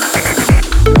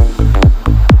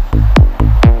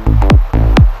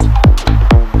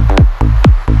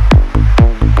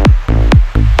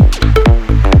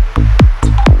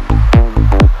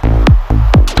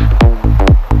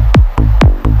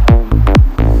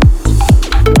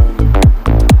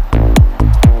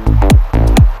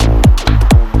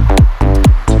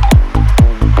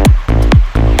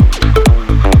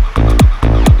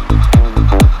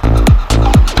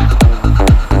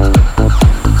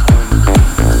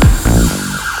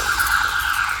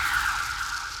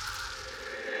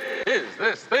 Is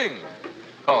this thing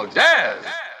called jazz?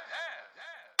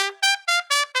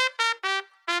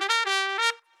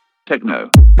 Techno.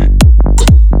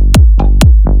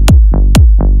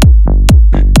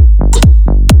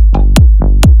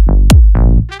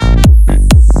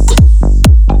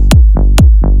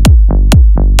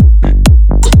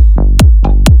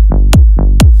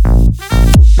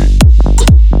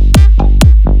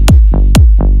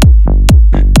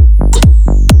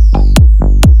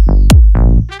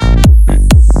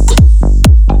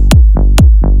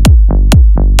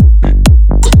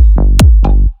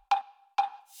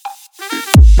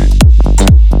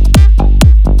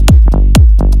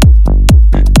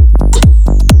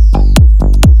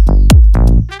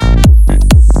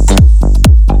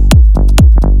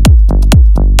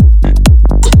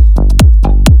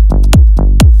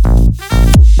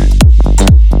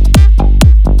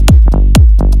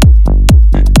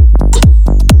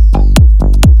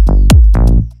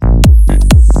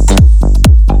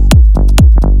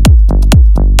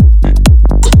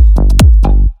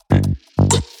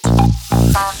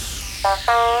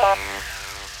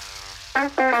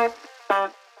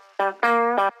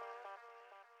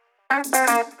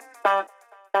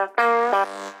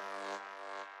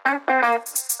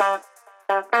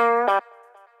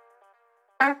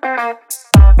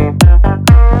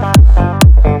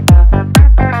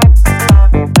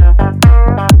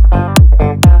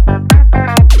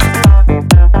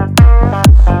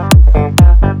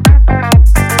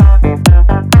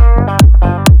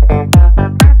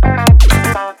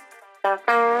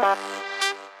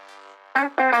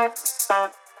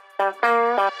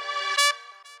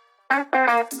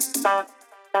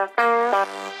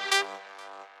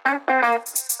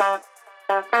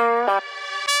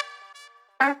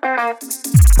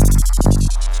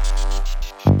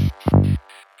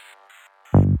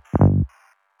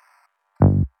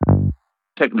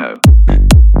 Techno.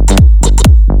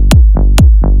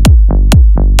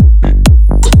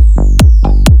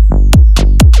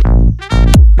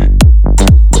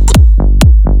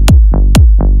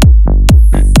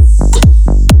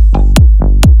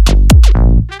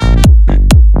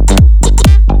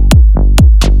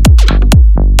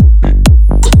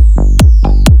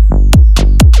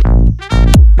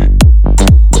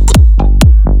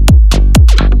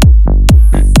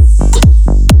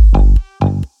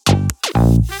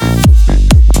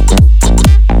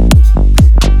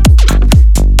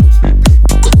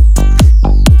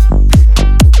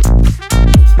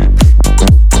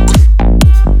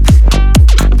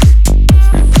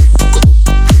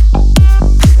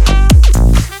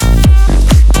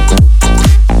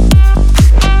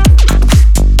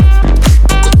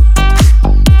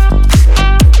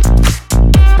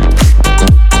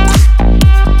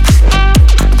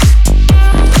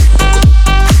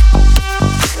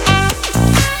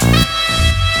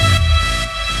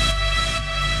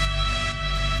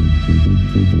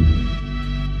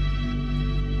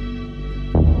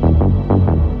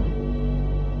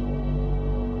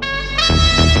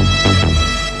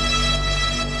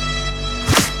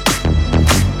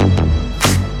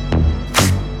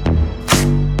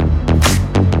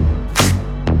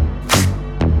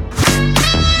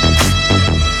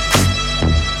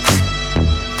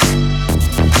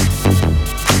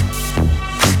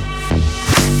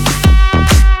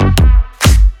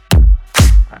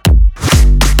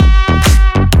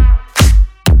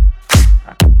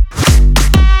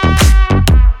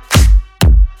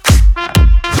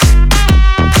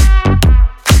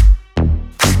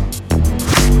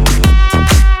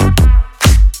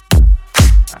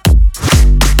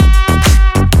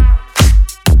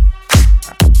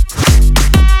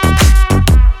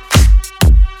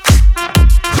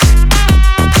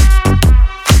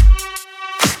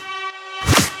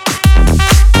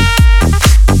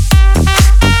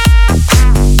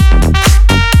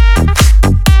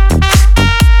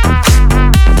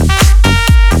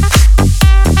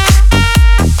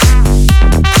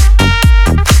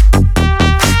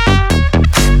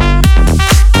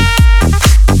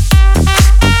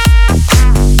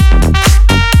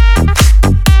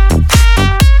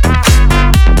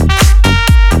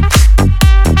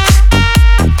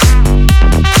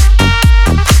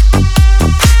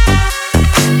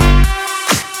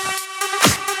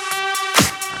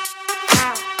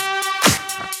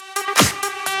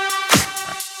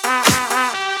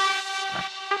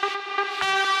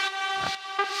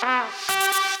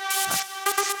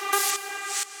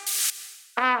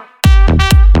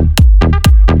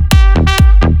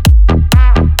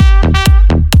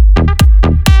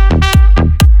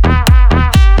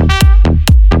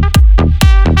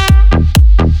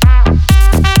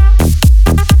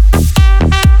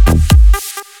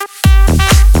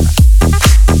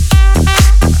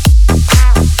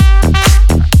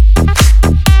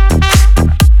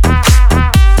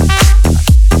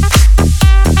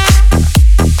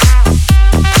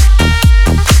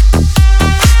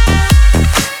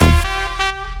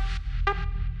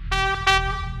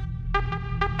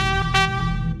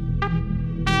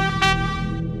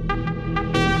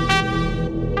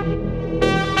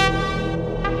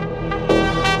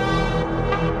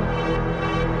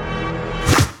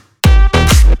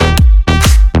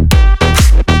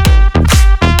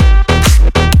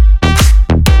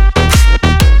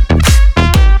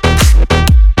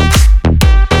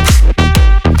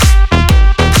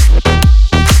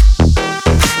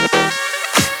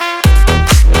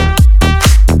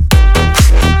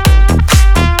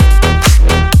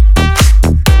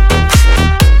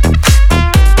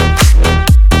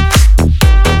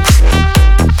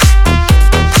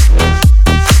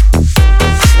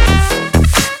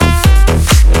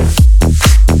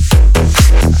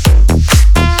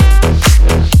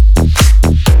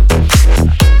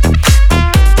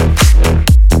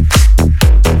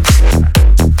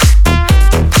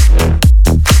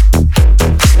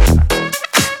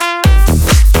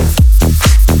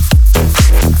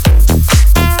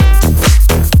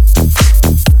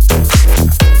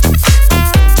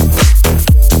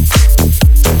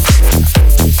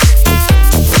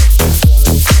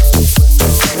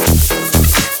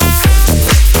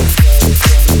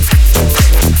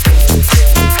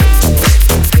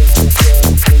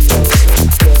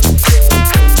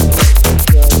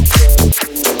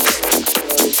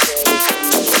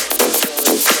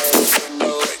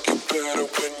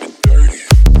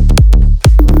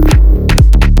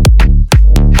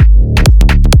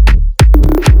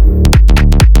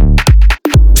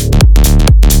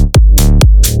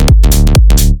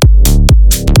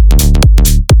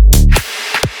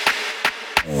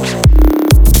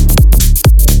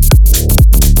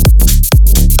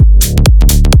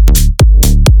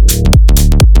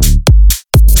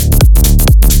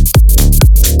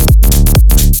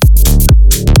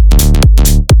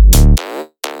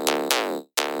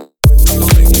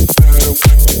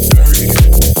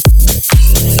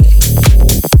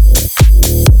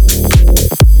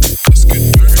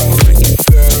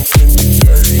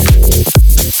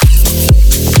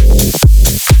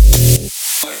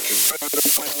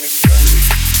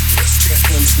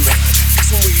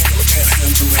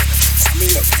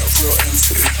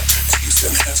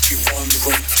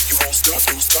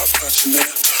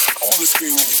 wanna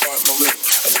scream when you bite my lip.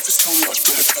 And if it's too much,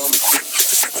 better tell me quick.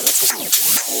 Just like that's a real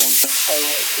one. I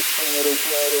like the better,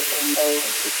 better, and I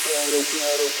like the better,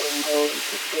 better, and I like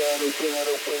the better,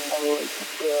 better, and I like the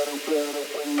better, better,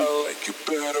 and I like it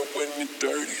better when you're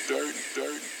dirty, dirty,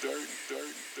 dirty, dirty,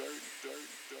 dirty, dirty, dirty,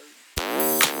 dirty.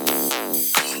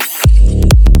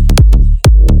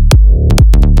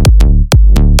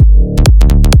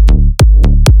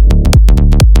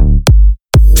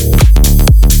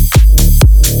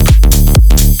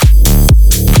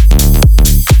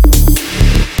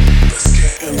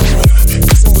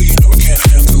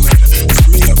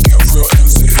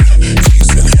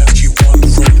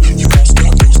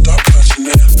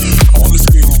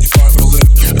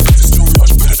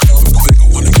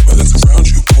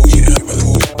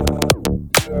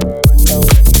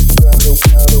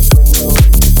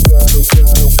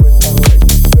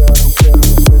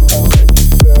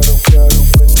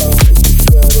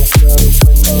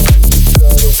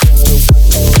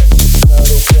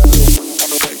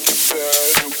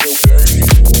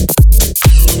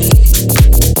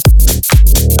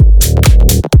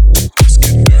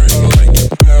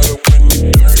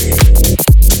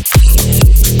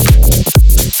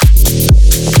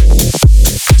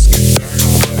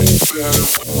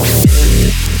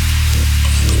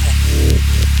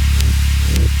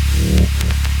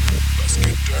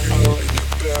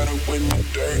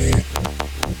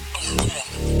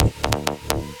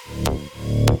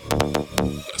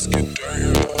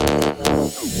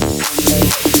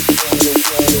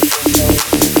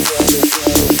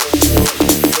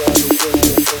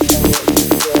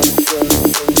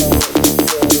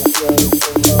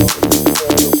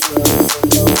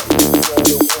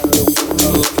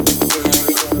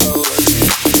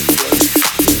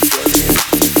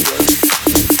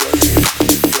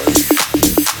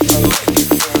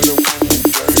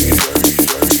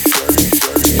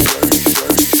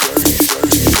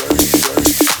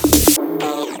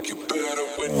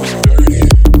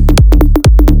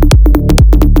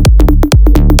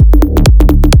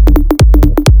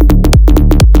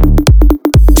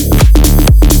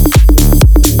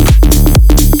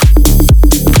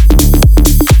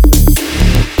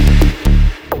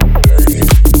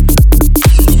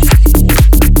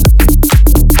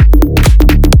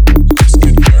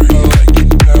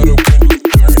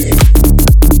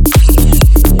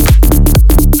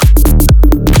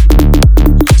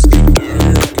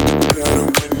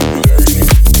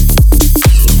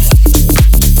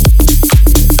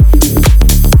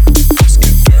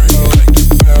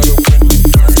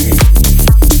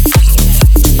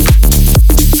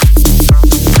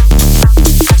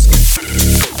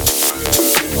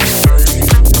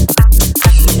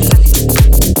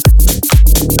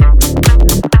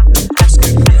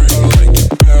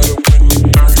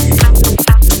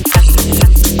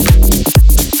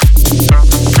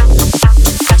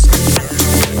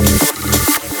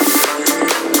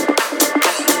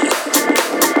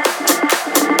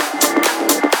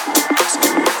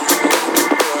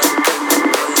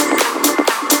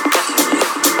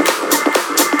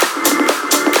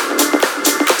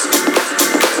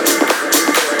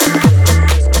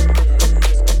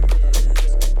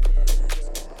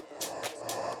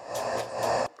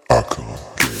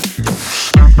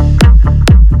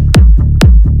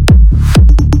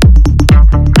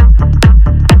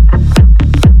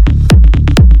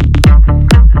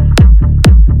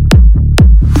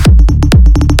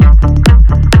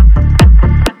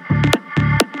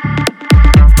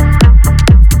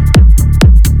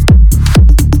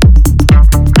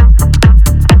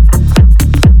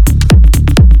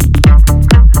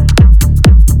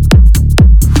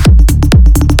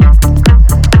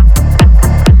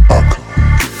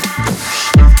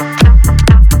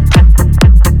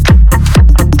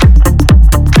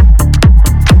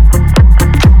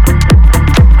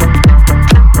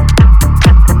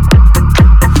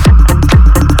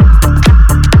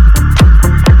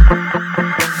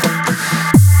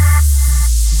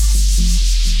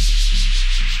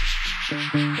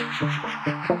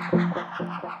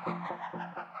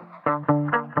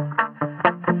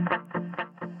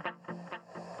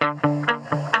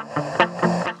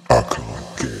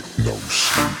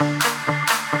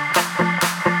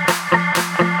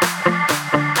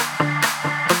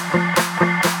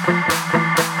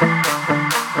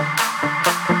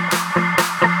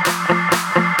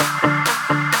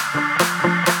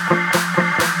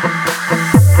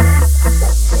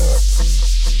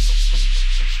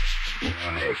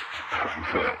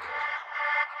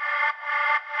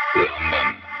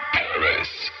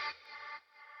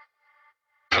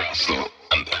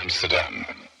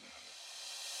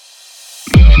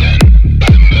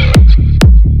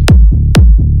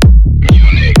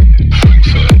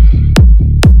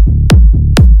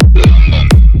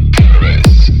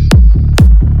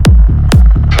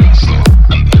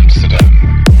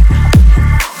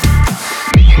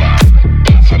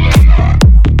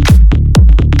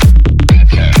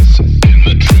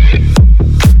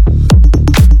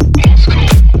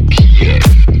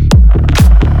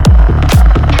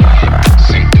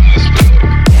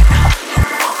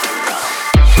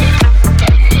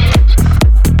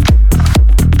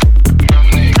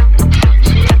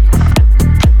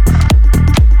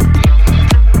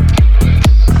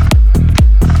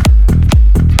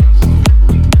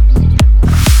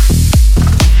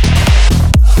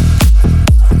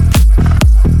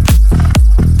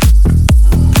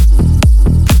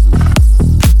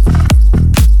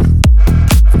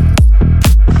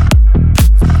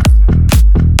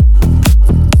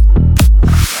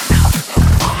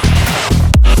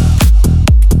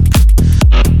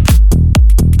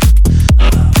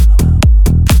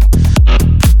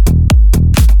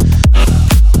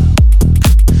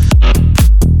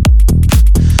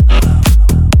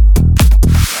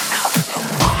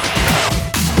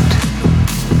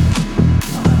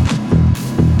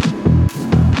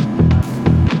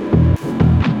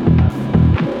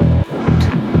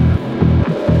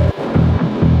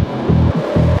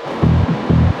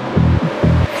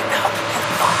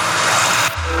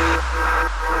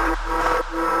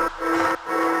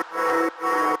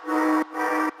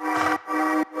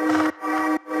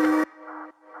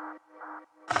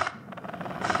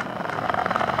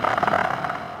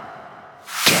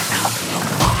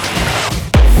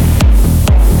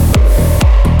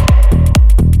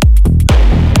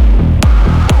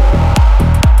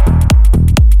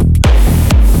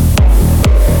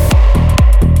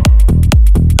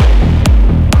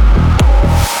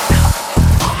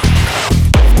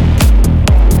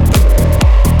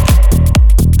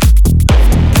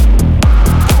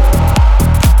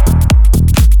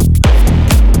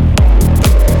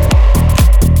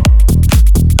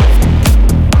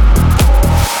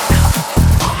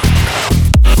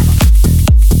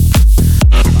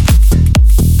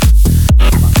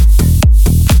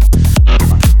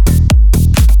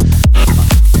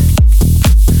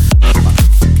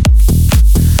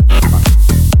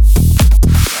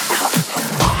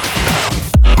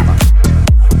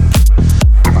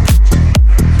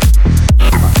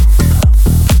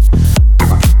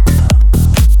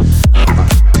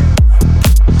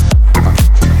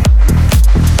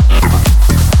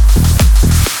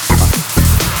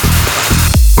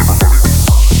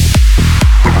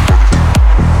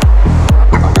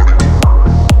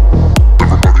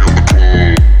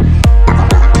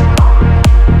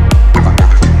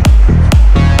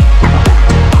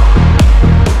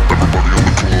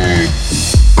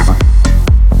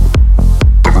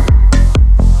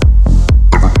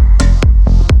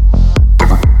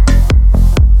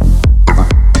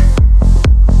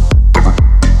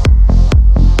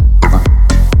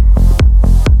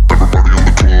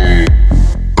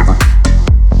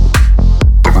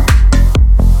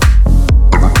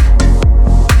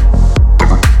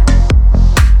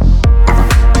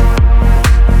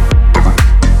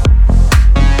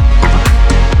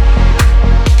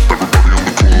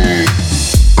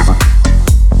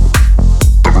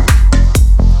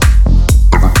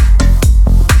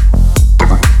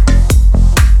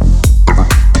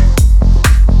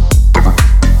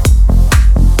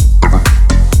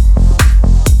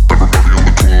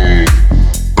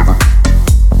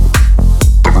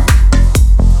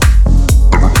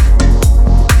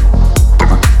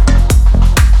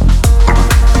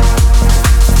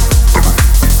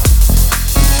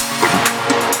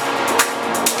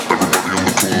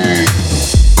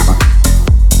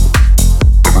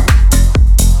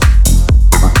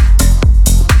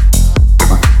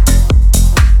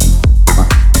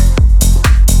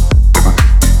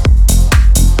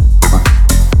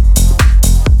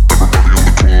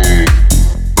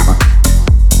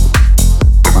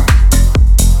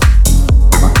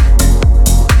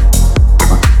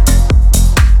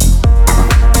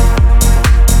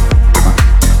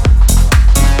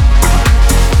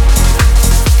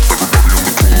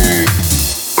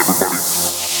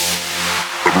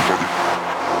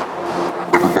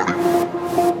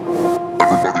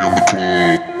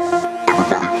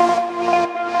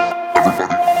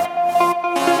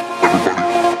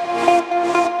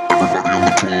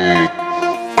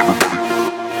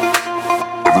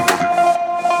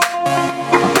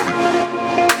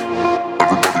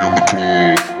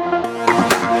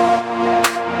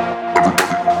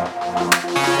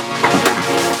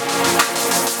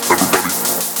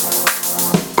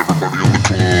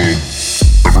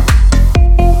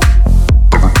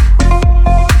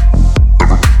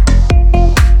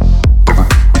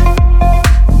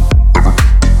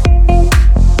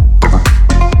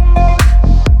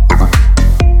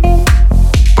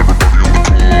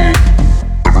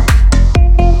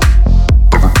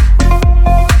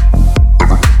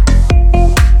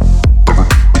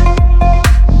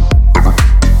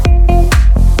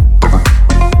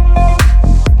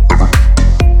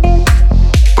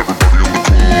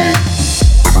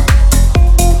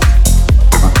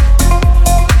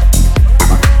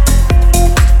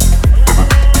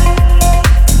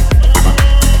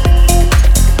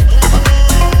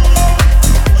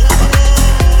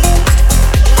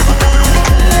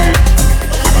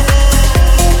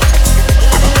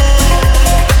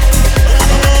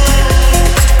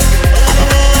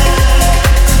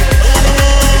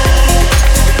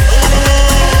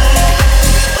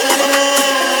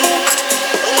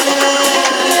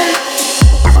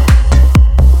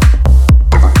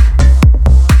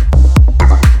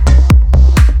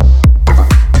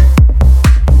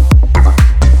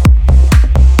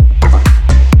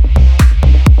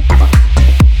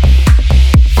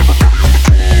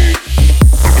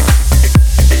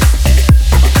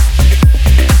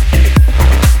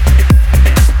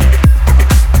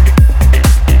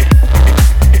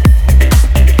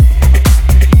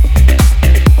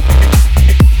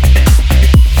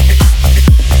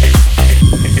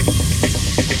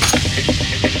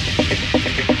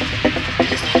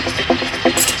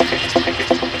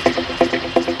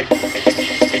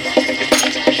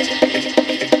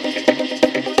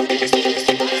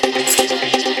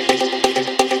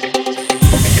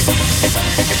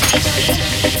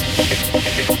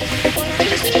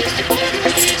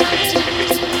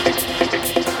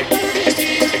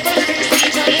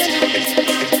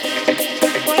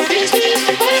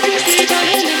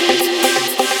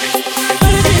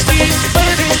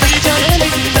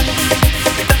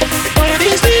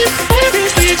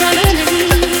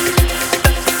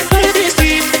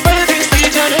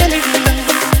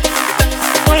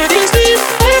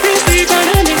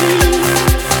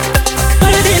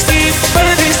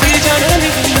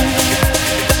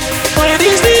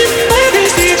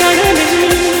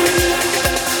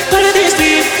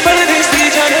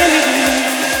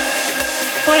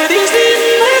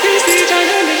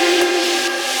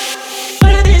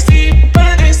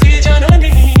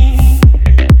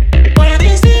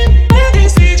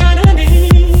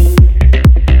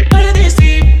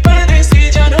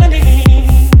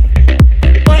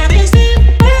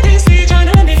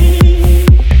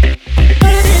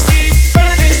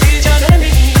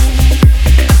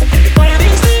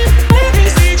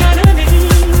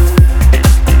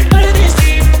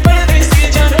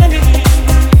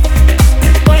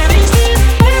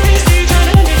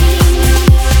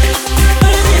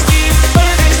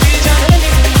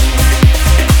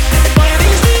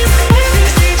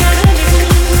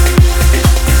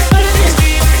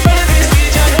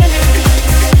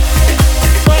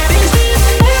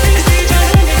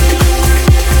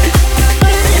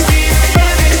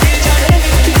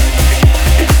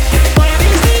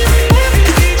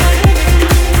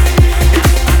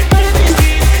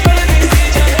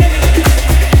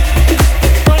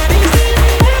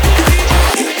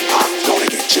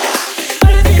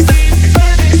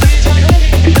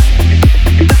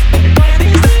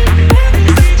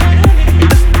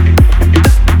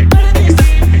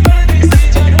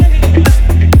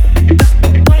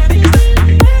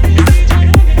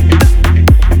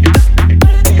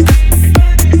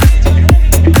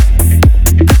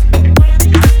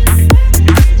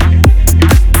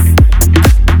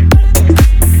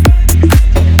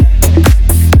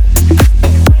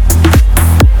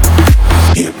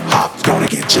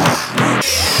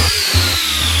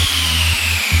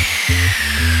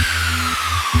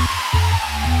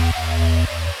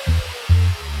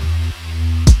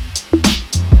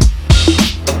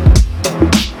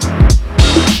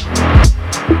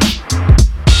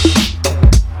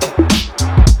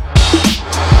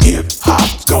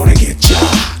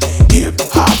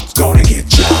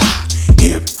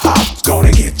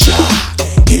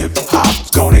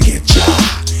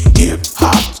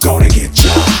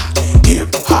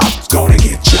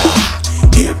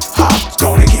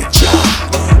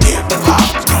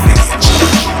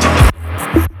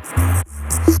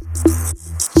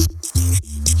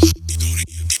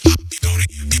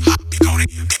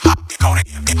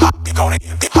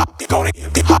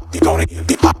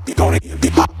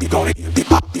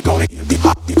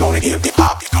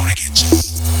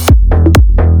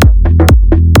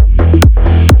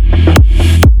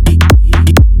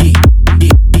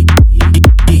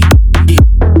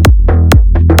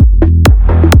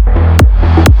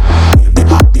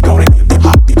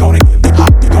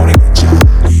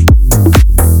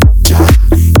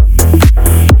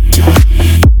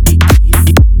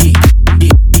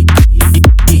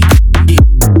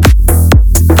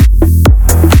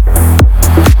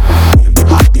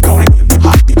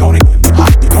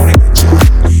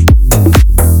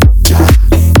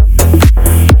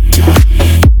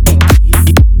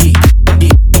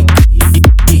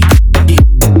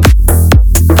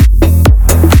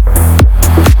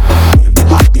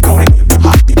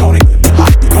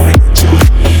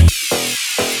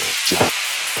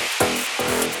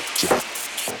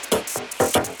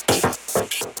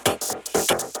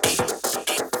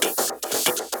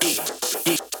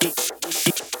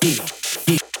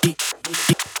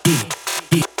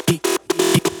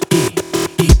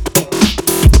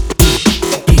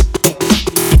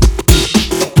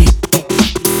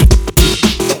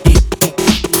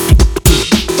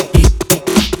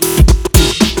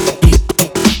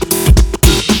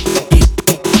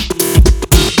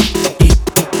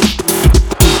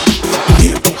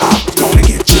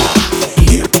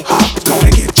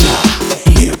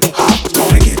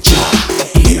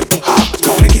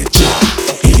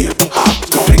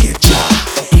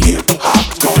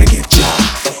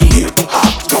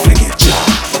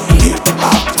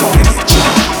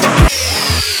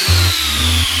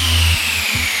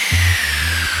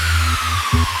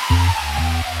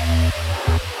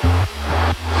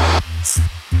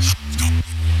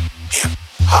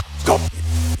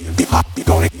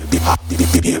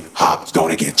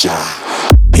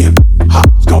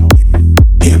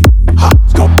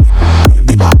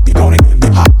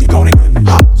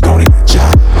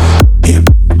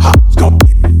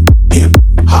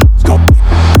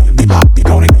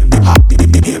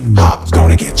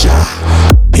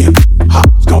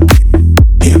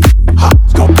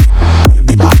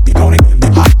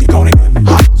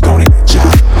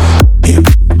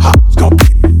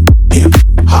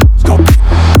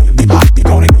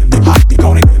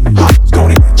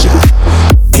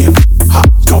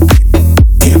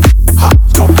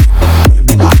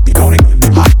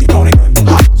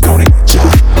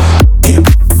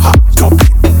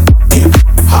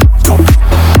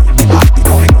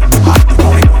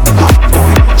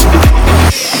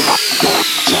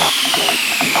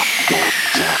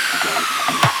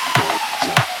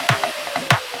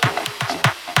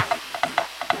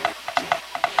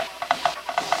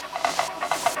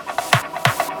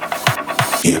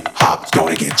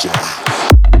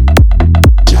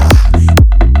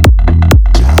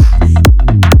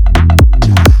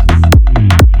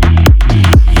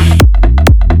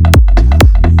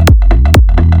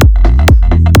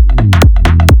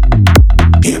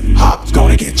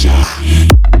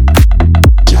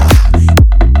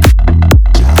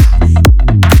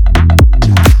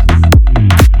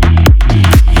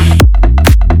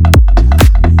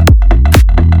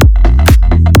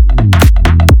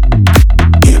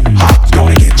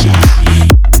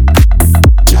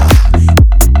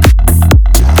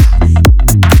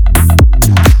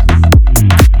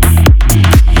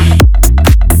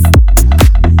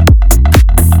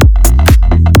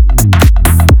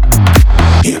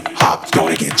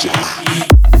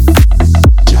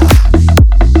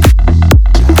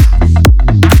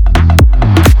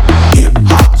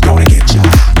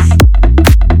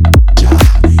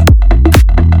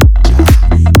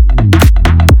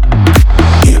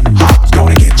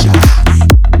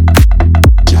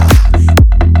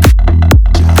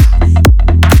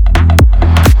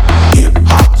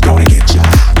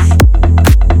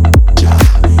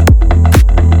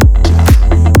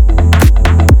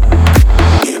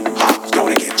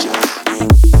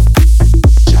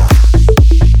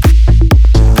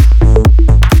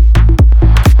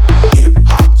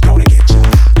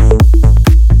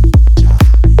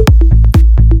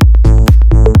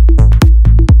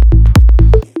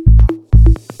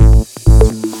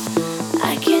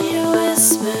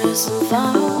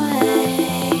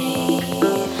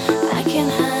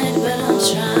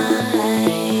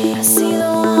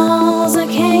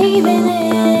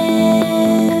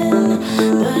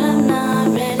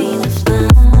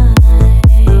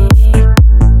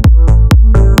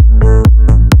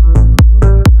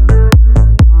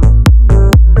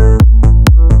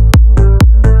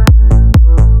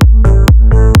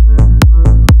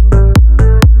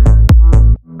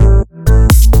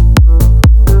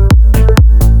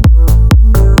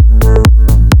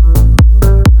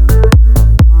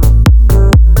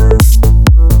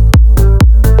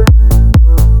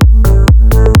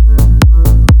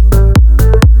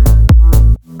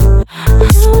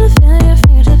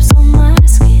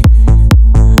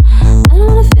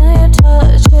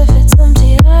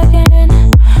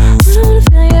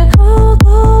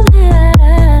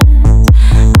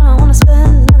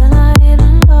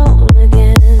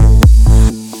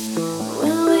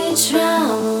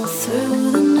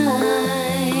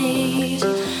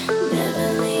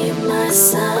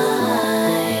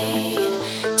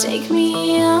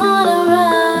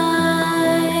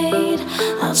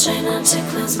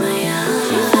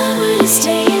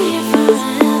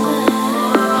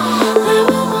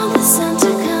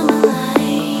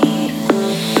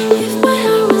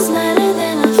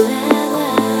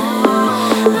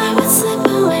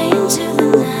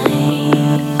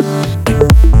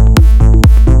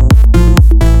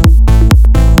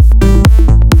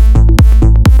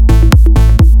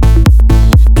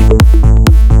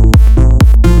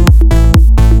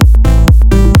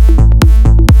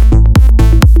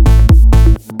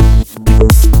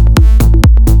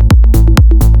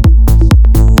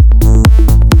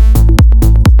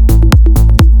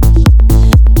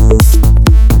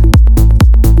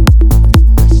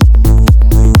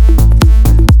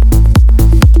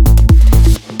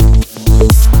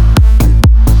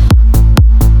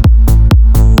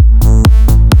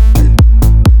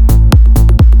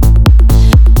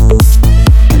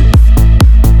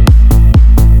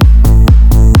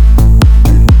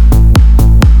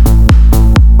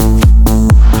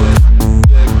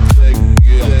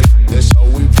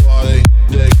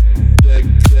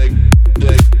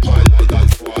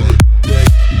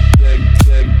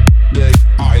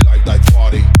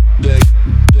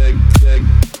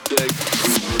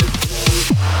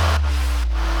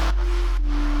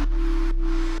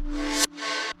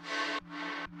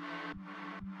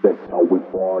 That's how we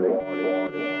party.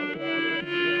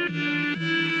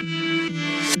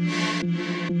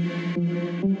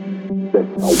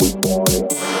 That's how we party.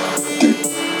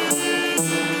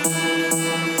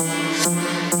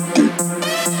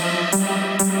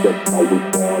 That's how we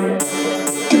party.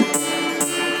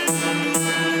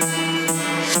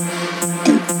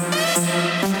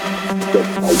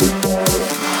 That's how we party.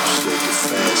 Shake it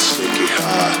fast, shake it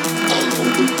high. All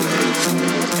over the room,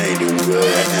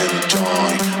 anywhere,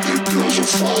 anytime. Your girls on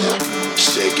fire.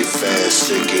 Shake it fast,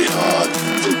 shake it hard.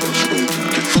 The best way to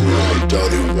get dry.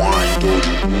 Dirty wine,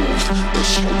 dirty moves.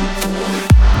 That's how we party.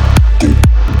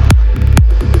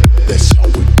 That's how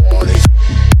we party.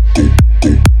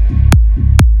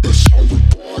 That's how we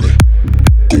party.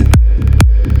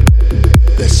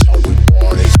 That's how we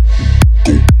party.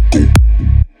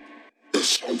 That's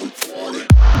how we party.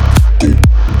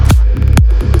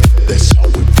 That's how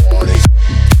we party.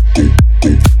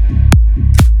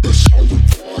 That's how we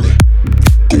party.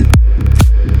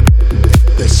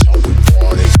 That's how we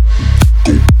party.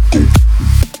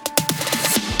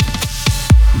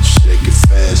 Shake it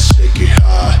fast, shake it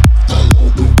high. All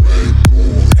over the way,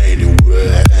 move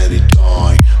anywhere,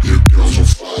 anytime. Your girls on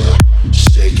fire.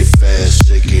 Shake it fast,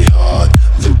 shake it hard.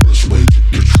 The best way to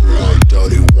get dry.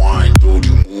 Dirty wine,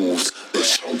 dirty moves.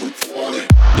 That's how we party.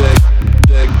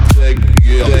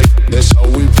 Yeah. That's how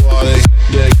we party.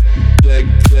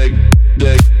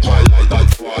 I like that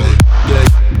party.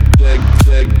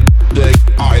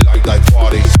 I like that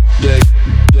party.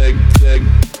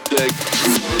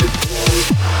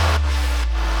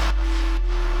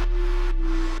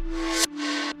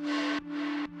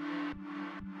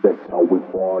 That's how we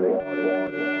party.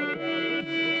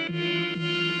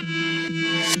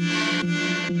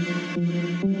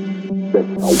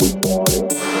 That's how we party.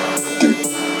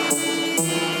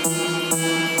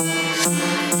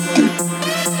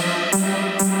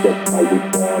 That's how we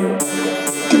party.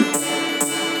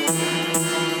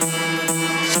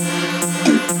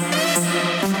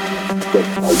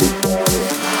 That's how we party.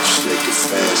 Shake it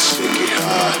fast, shake it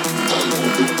high. All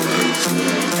over the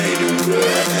room,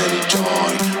 anywhere,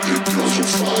 anytime. Your girls on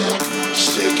fire.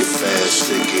 Shake it fast,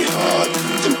 shake it hard.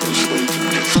 The best way to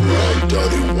get dry.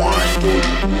 Dirty wine,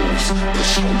 dirty moves.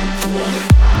 That's how we party.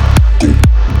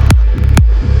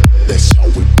 That's how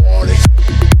we party.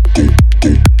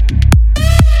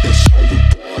 That's how we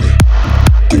party.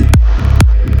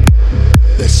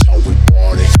 That's how we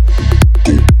party.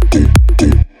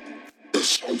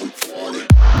 That's how we party.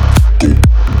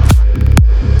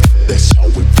 That's how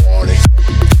we party.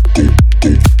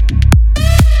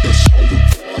 That's how we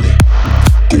party.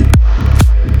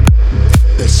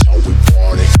 That's how we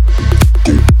party.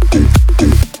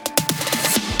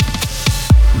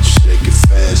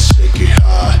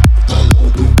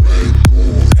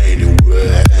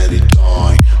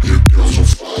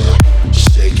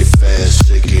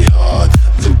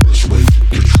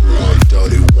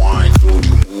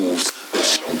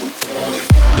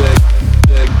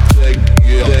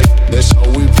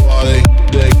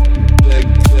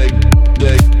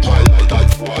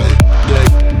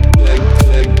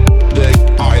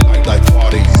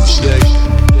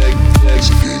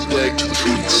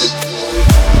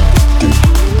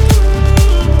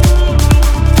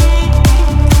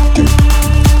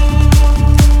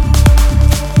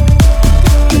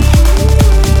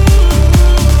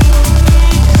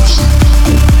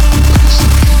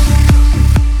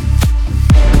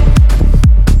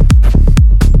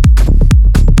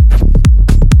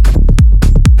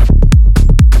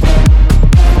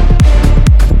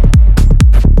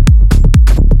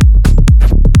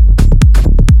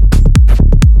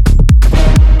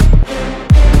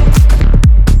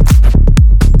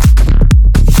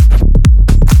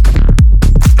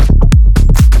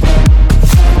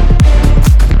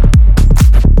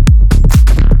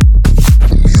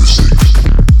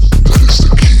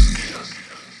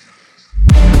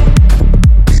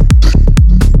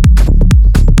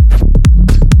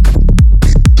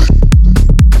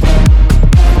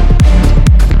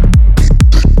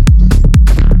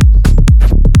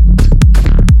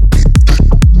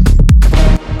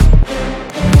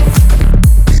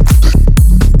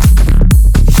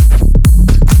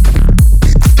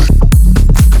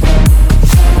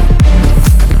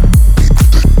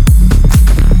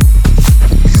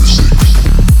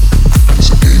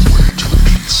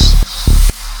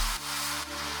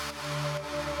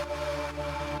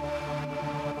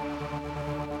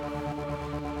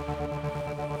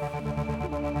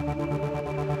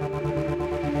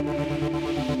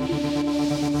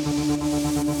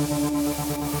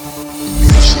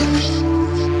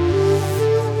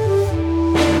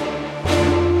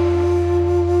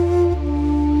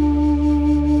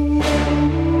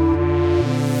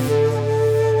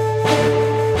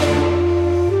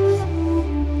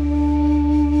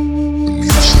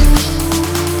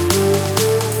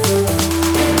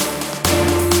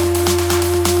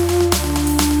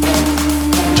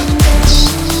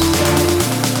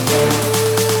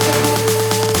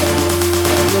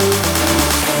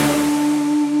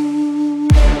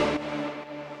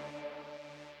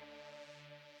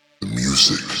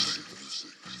 music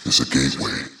is a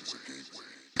gateway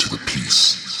to the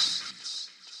peace.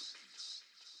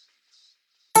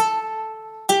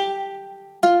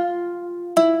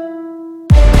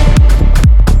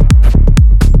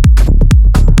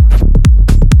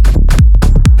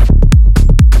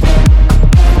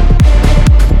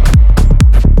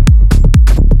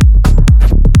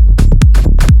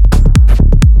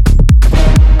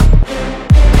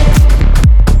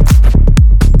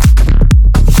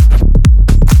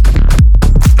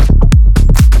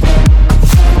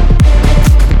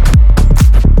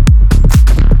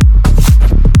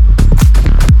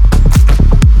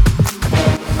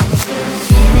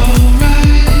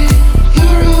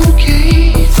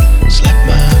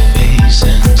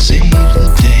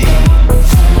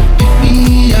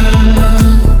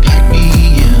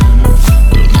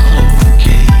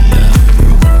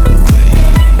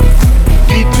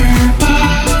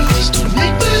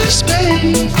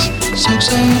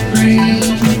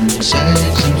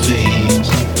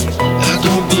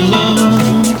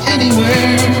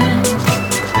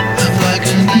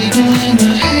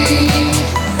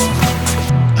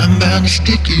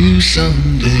 Stick you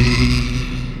someday.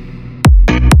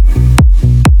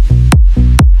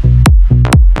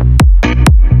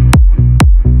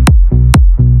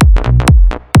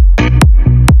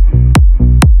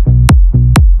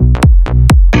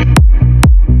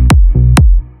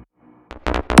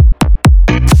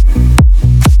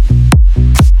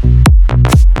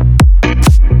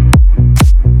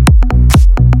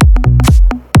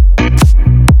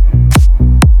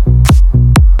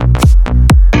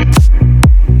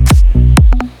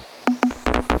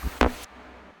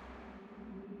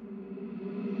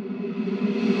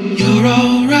 You're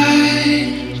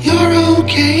alright, you're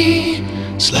okay.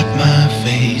 Slap my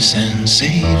face and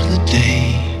save the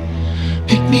day.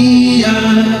 Pick me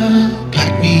up,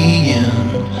 pack me in,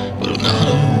 but I'm not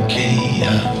okay,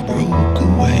 I broke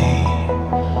away.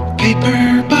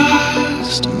 Paper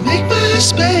box to make my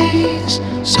space,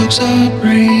 soaks up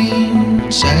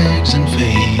rain, sags and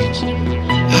fades.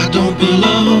 I don't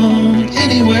belong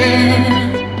anywhere,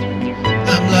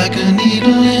 I'm like a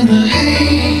needle in the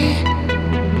hay.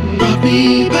 Brought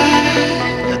me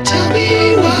back, tell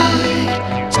me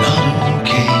why it's not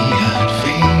okay, I'd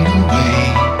fade away.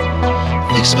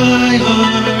 Fix my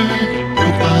heart,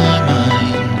 broke my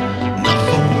mind, not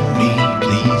for me,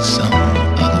 please some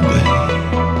other way.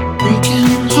 Broken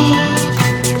heart,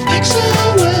 fix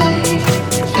away,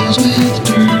 fills with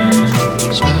dirt,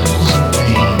 smells of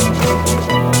pain.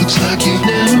 Looks like you've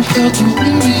never felt the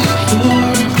blue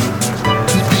before.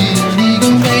 Could be an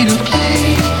ego made of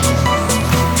clay.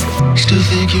 Still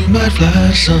think you might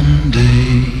fly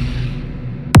someday.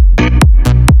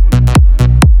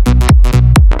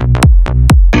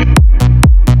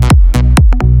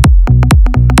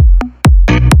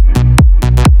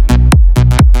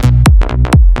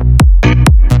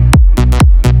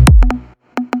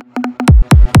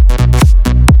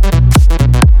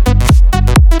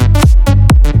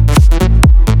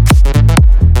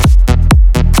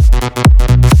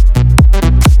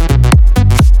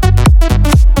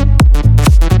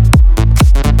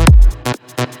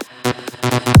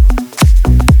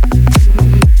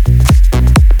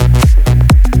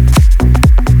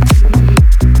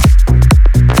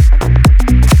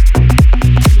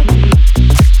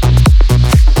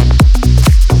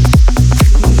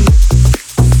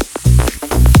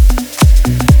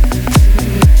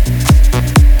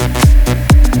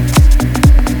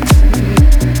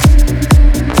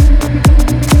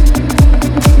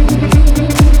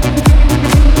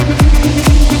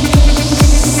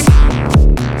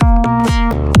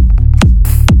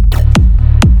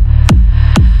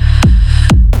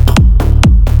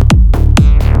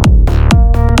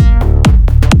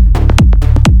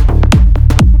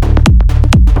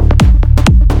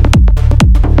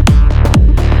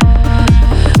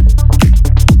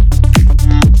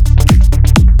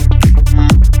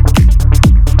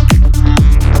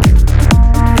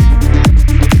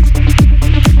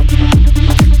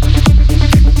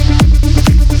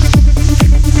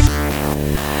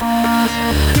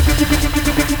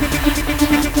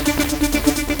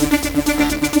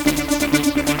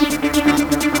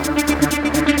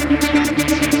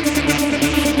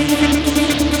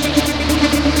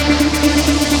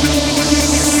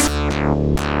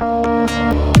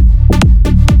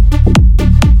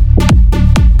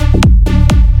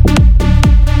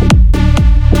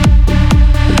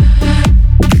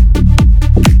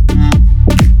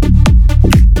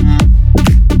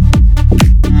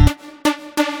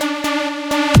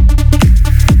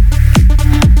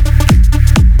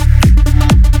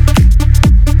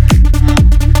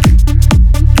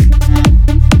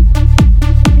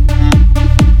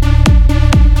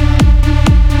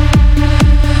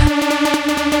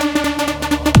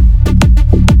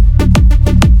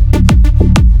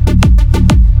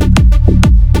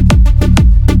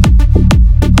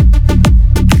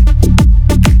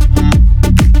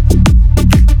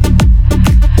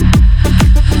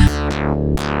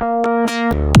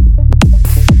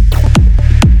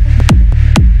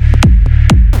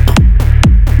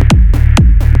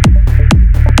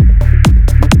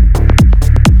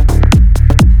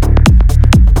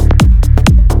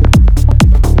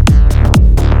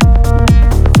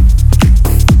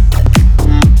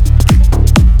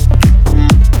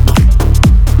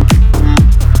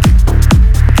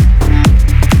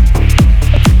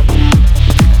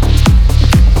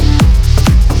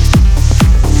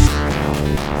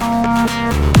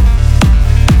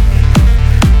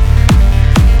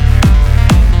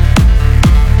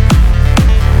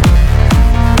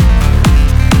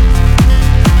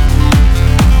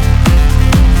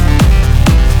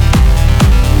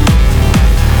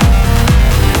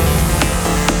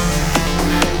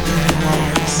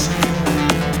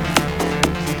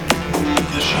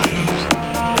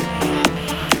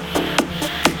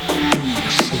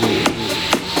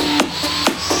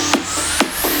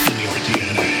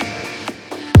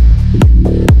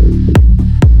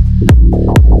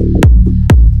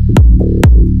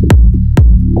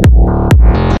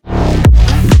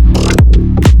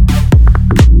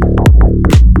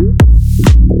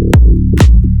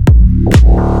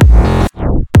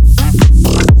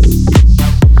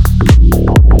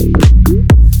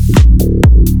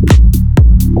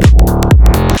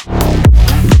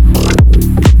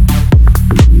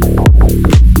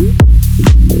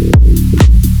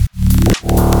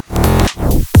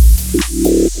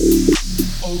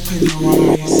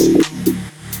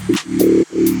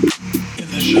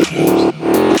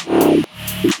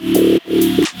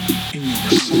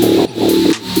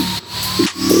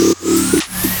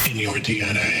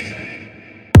 DNA.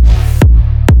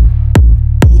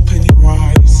 Open your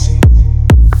eyes in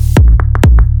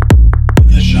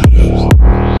the shadows.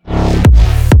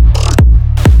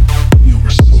 Your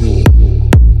soul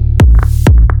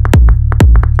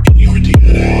in your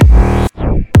DNA.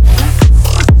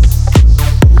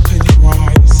 Open your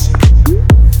eyes in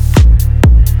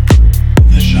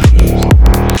the shadows.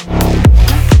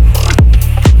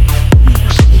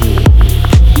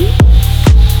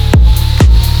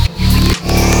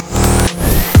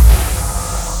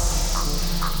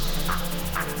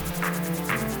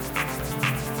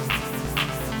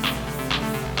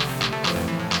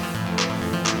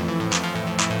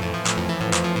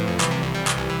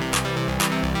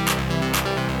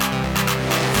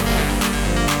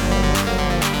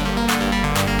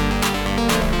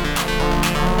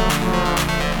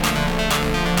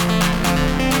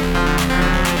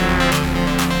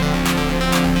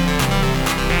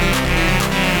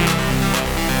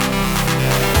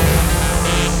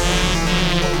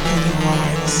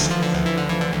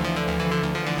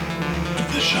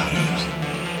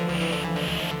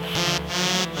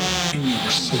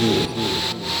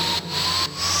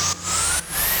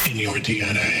 In your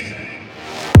DNA.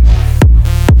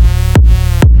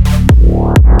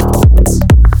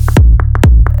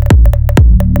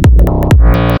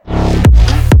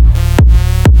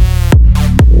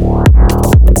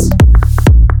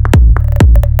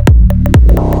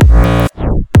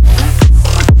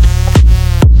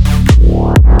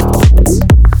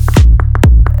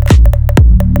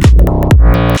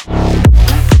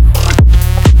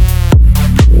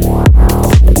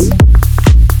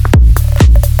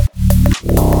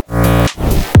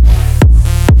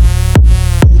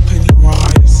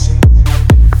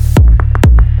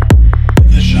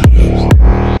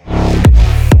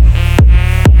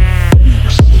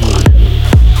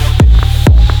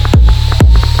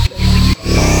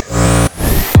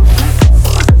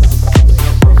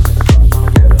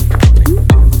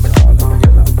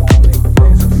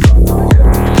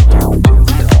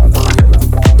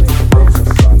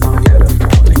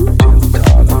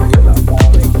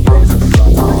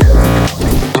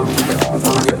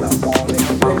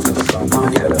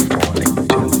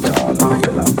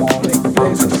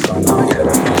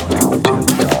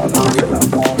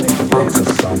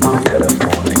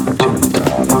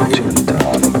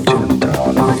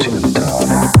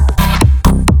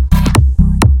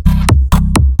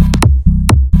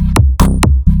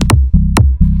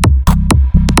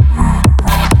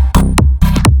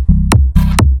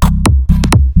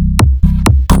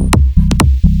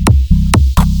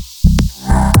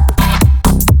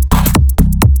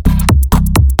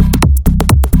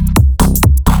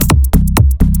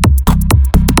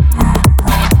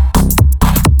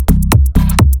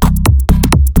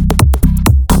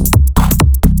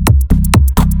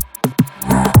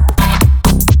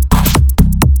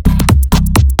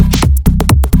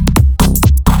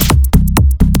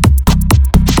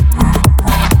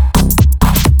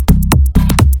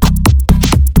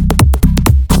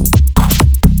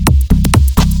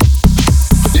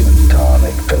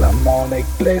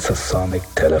 Lasersonic,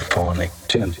 telephonic,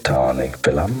 gin tonic,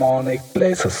 philharmonic,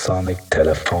 lasersonic,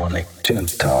 telephonic, gin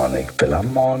tonic,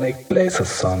 philharmonic,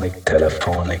 lasersonic,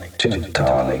 telephonic, gin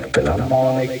tonic,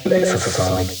 philharmonic,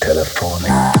 lasersonic,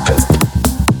 telephonic.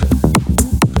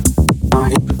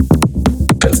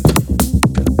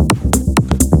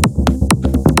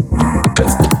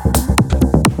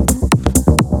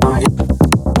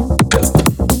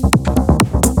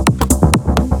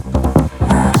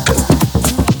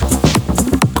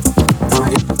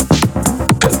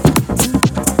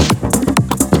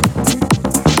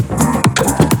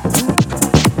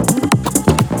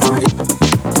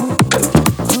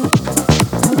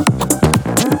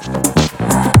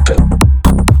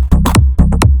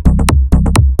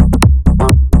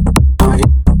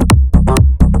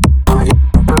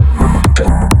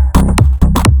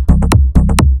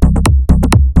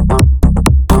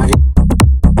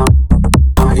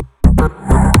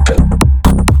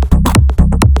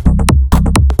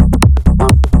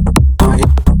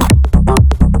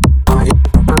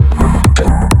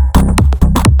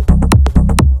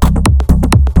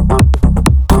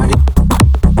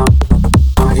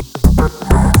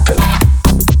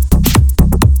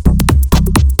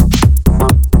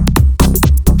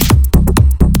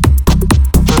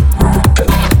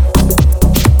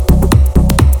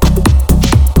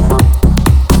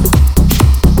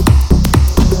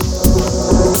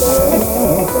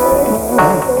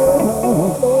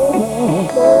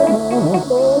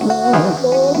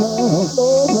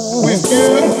 With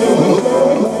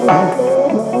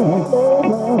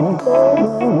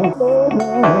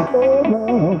you.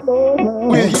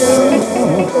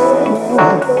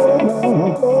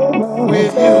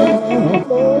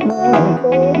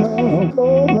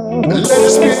 Let the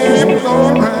spirit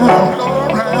blow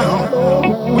around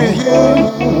with you.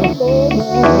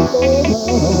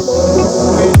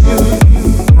 With you.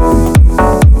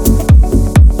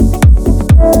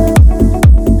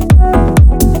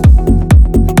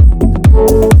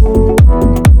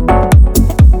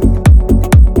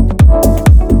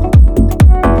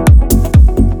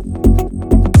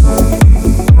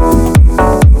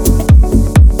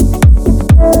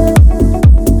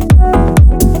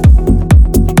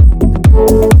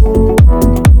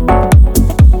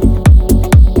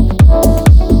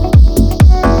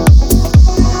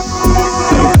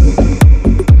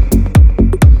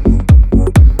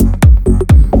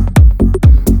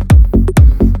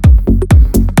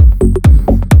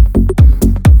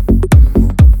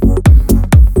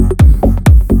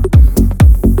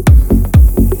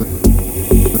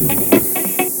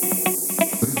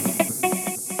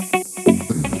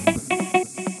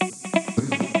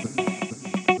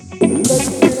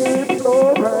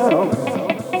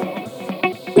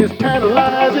 It's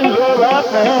tantalizing love I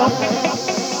found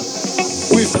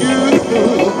with you.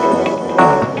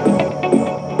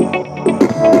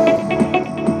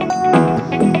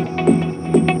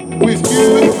 With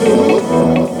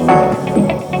you.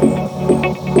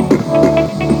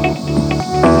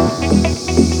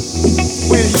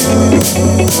 With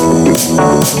you.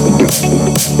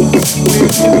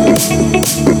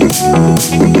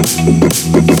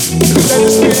 Let the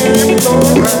spirit blow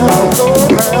around, blow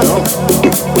around.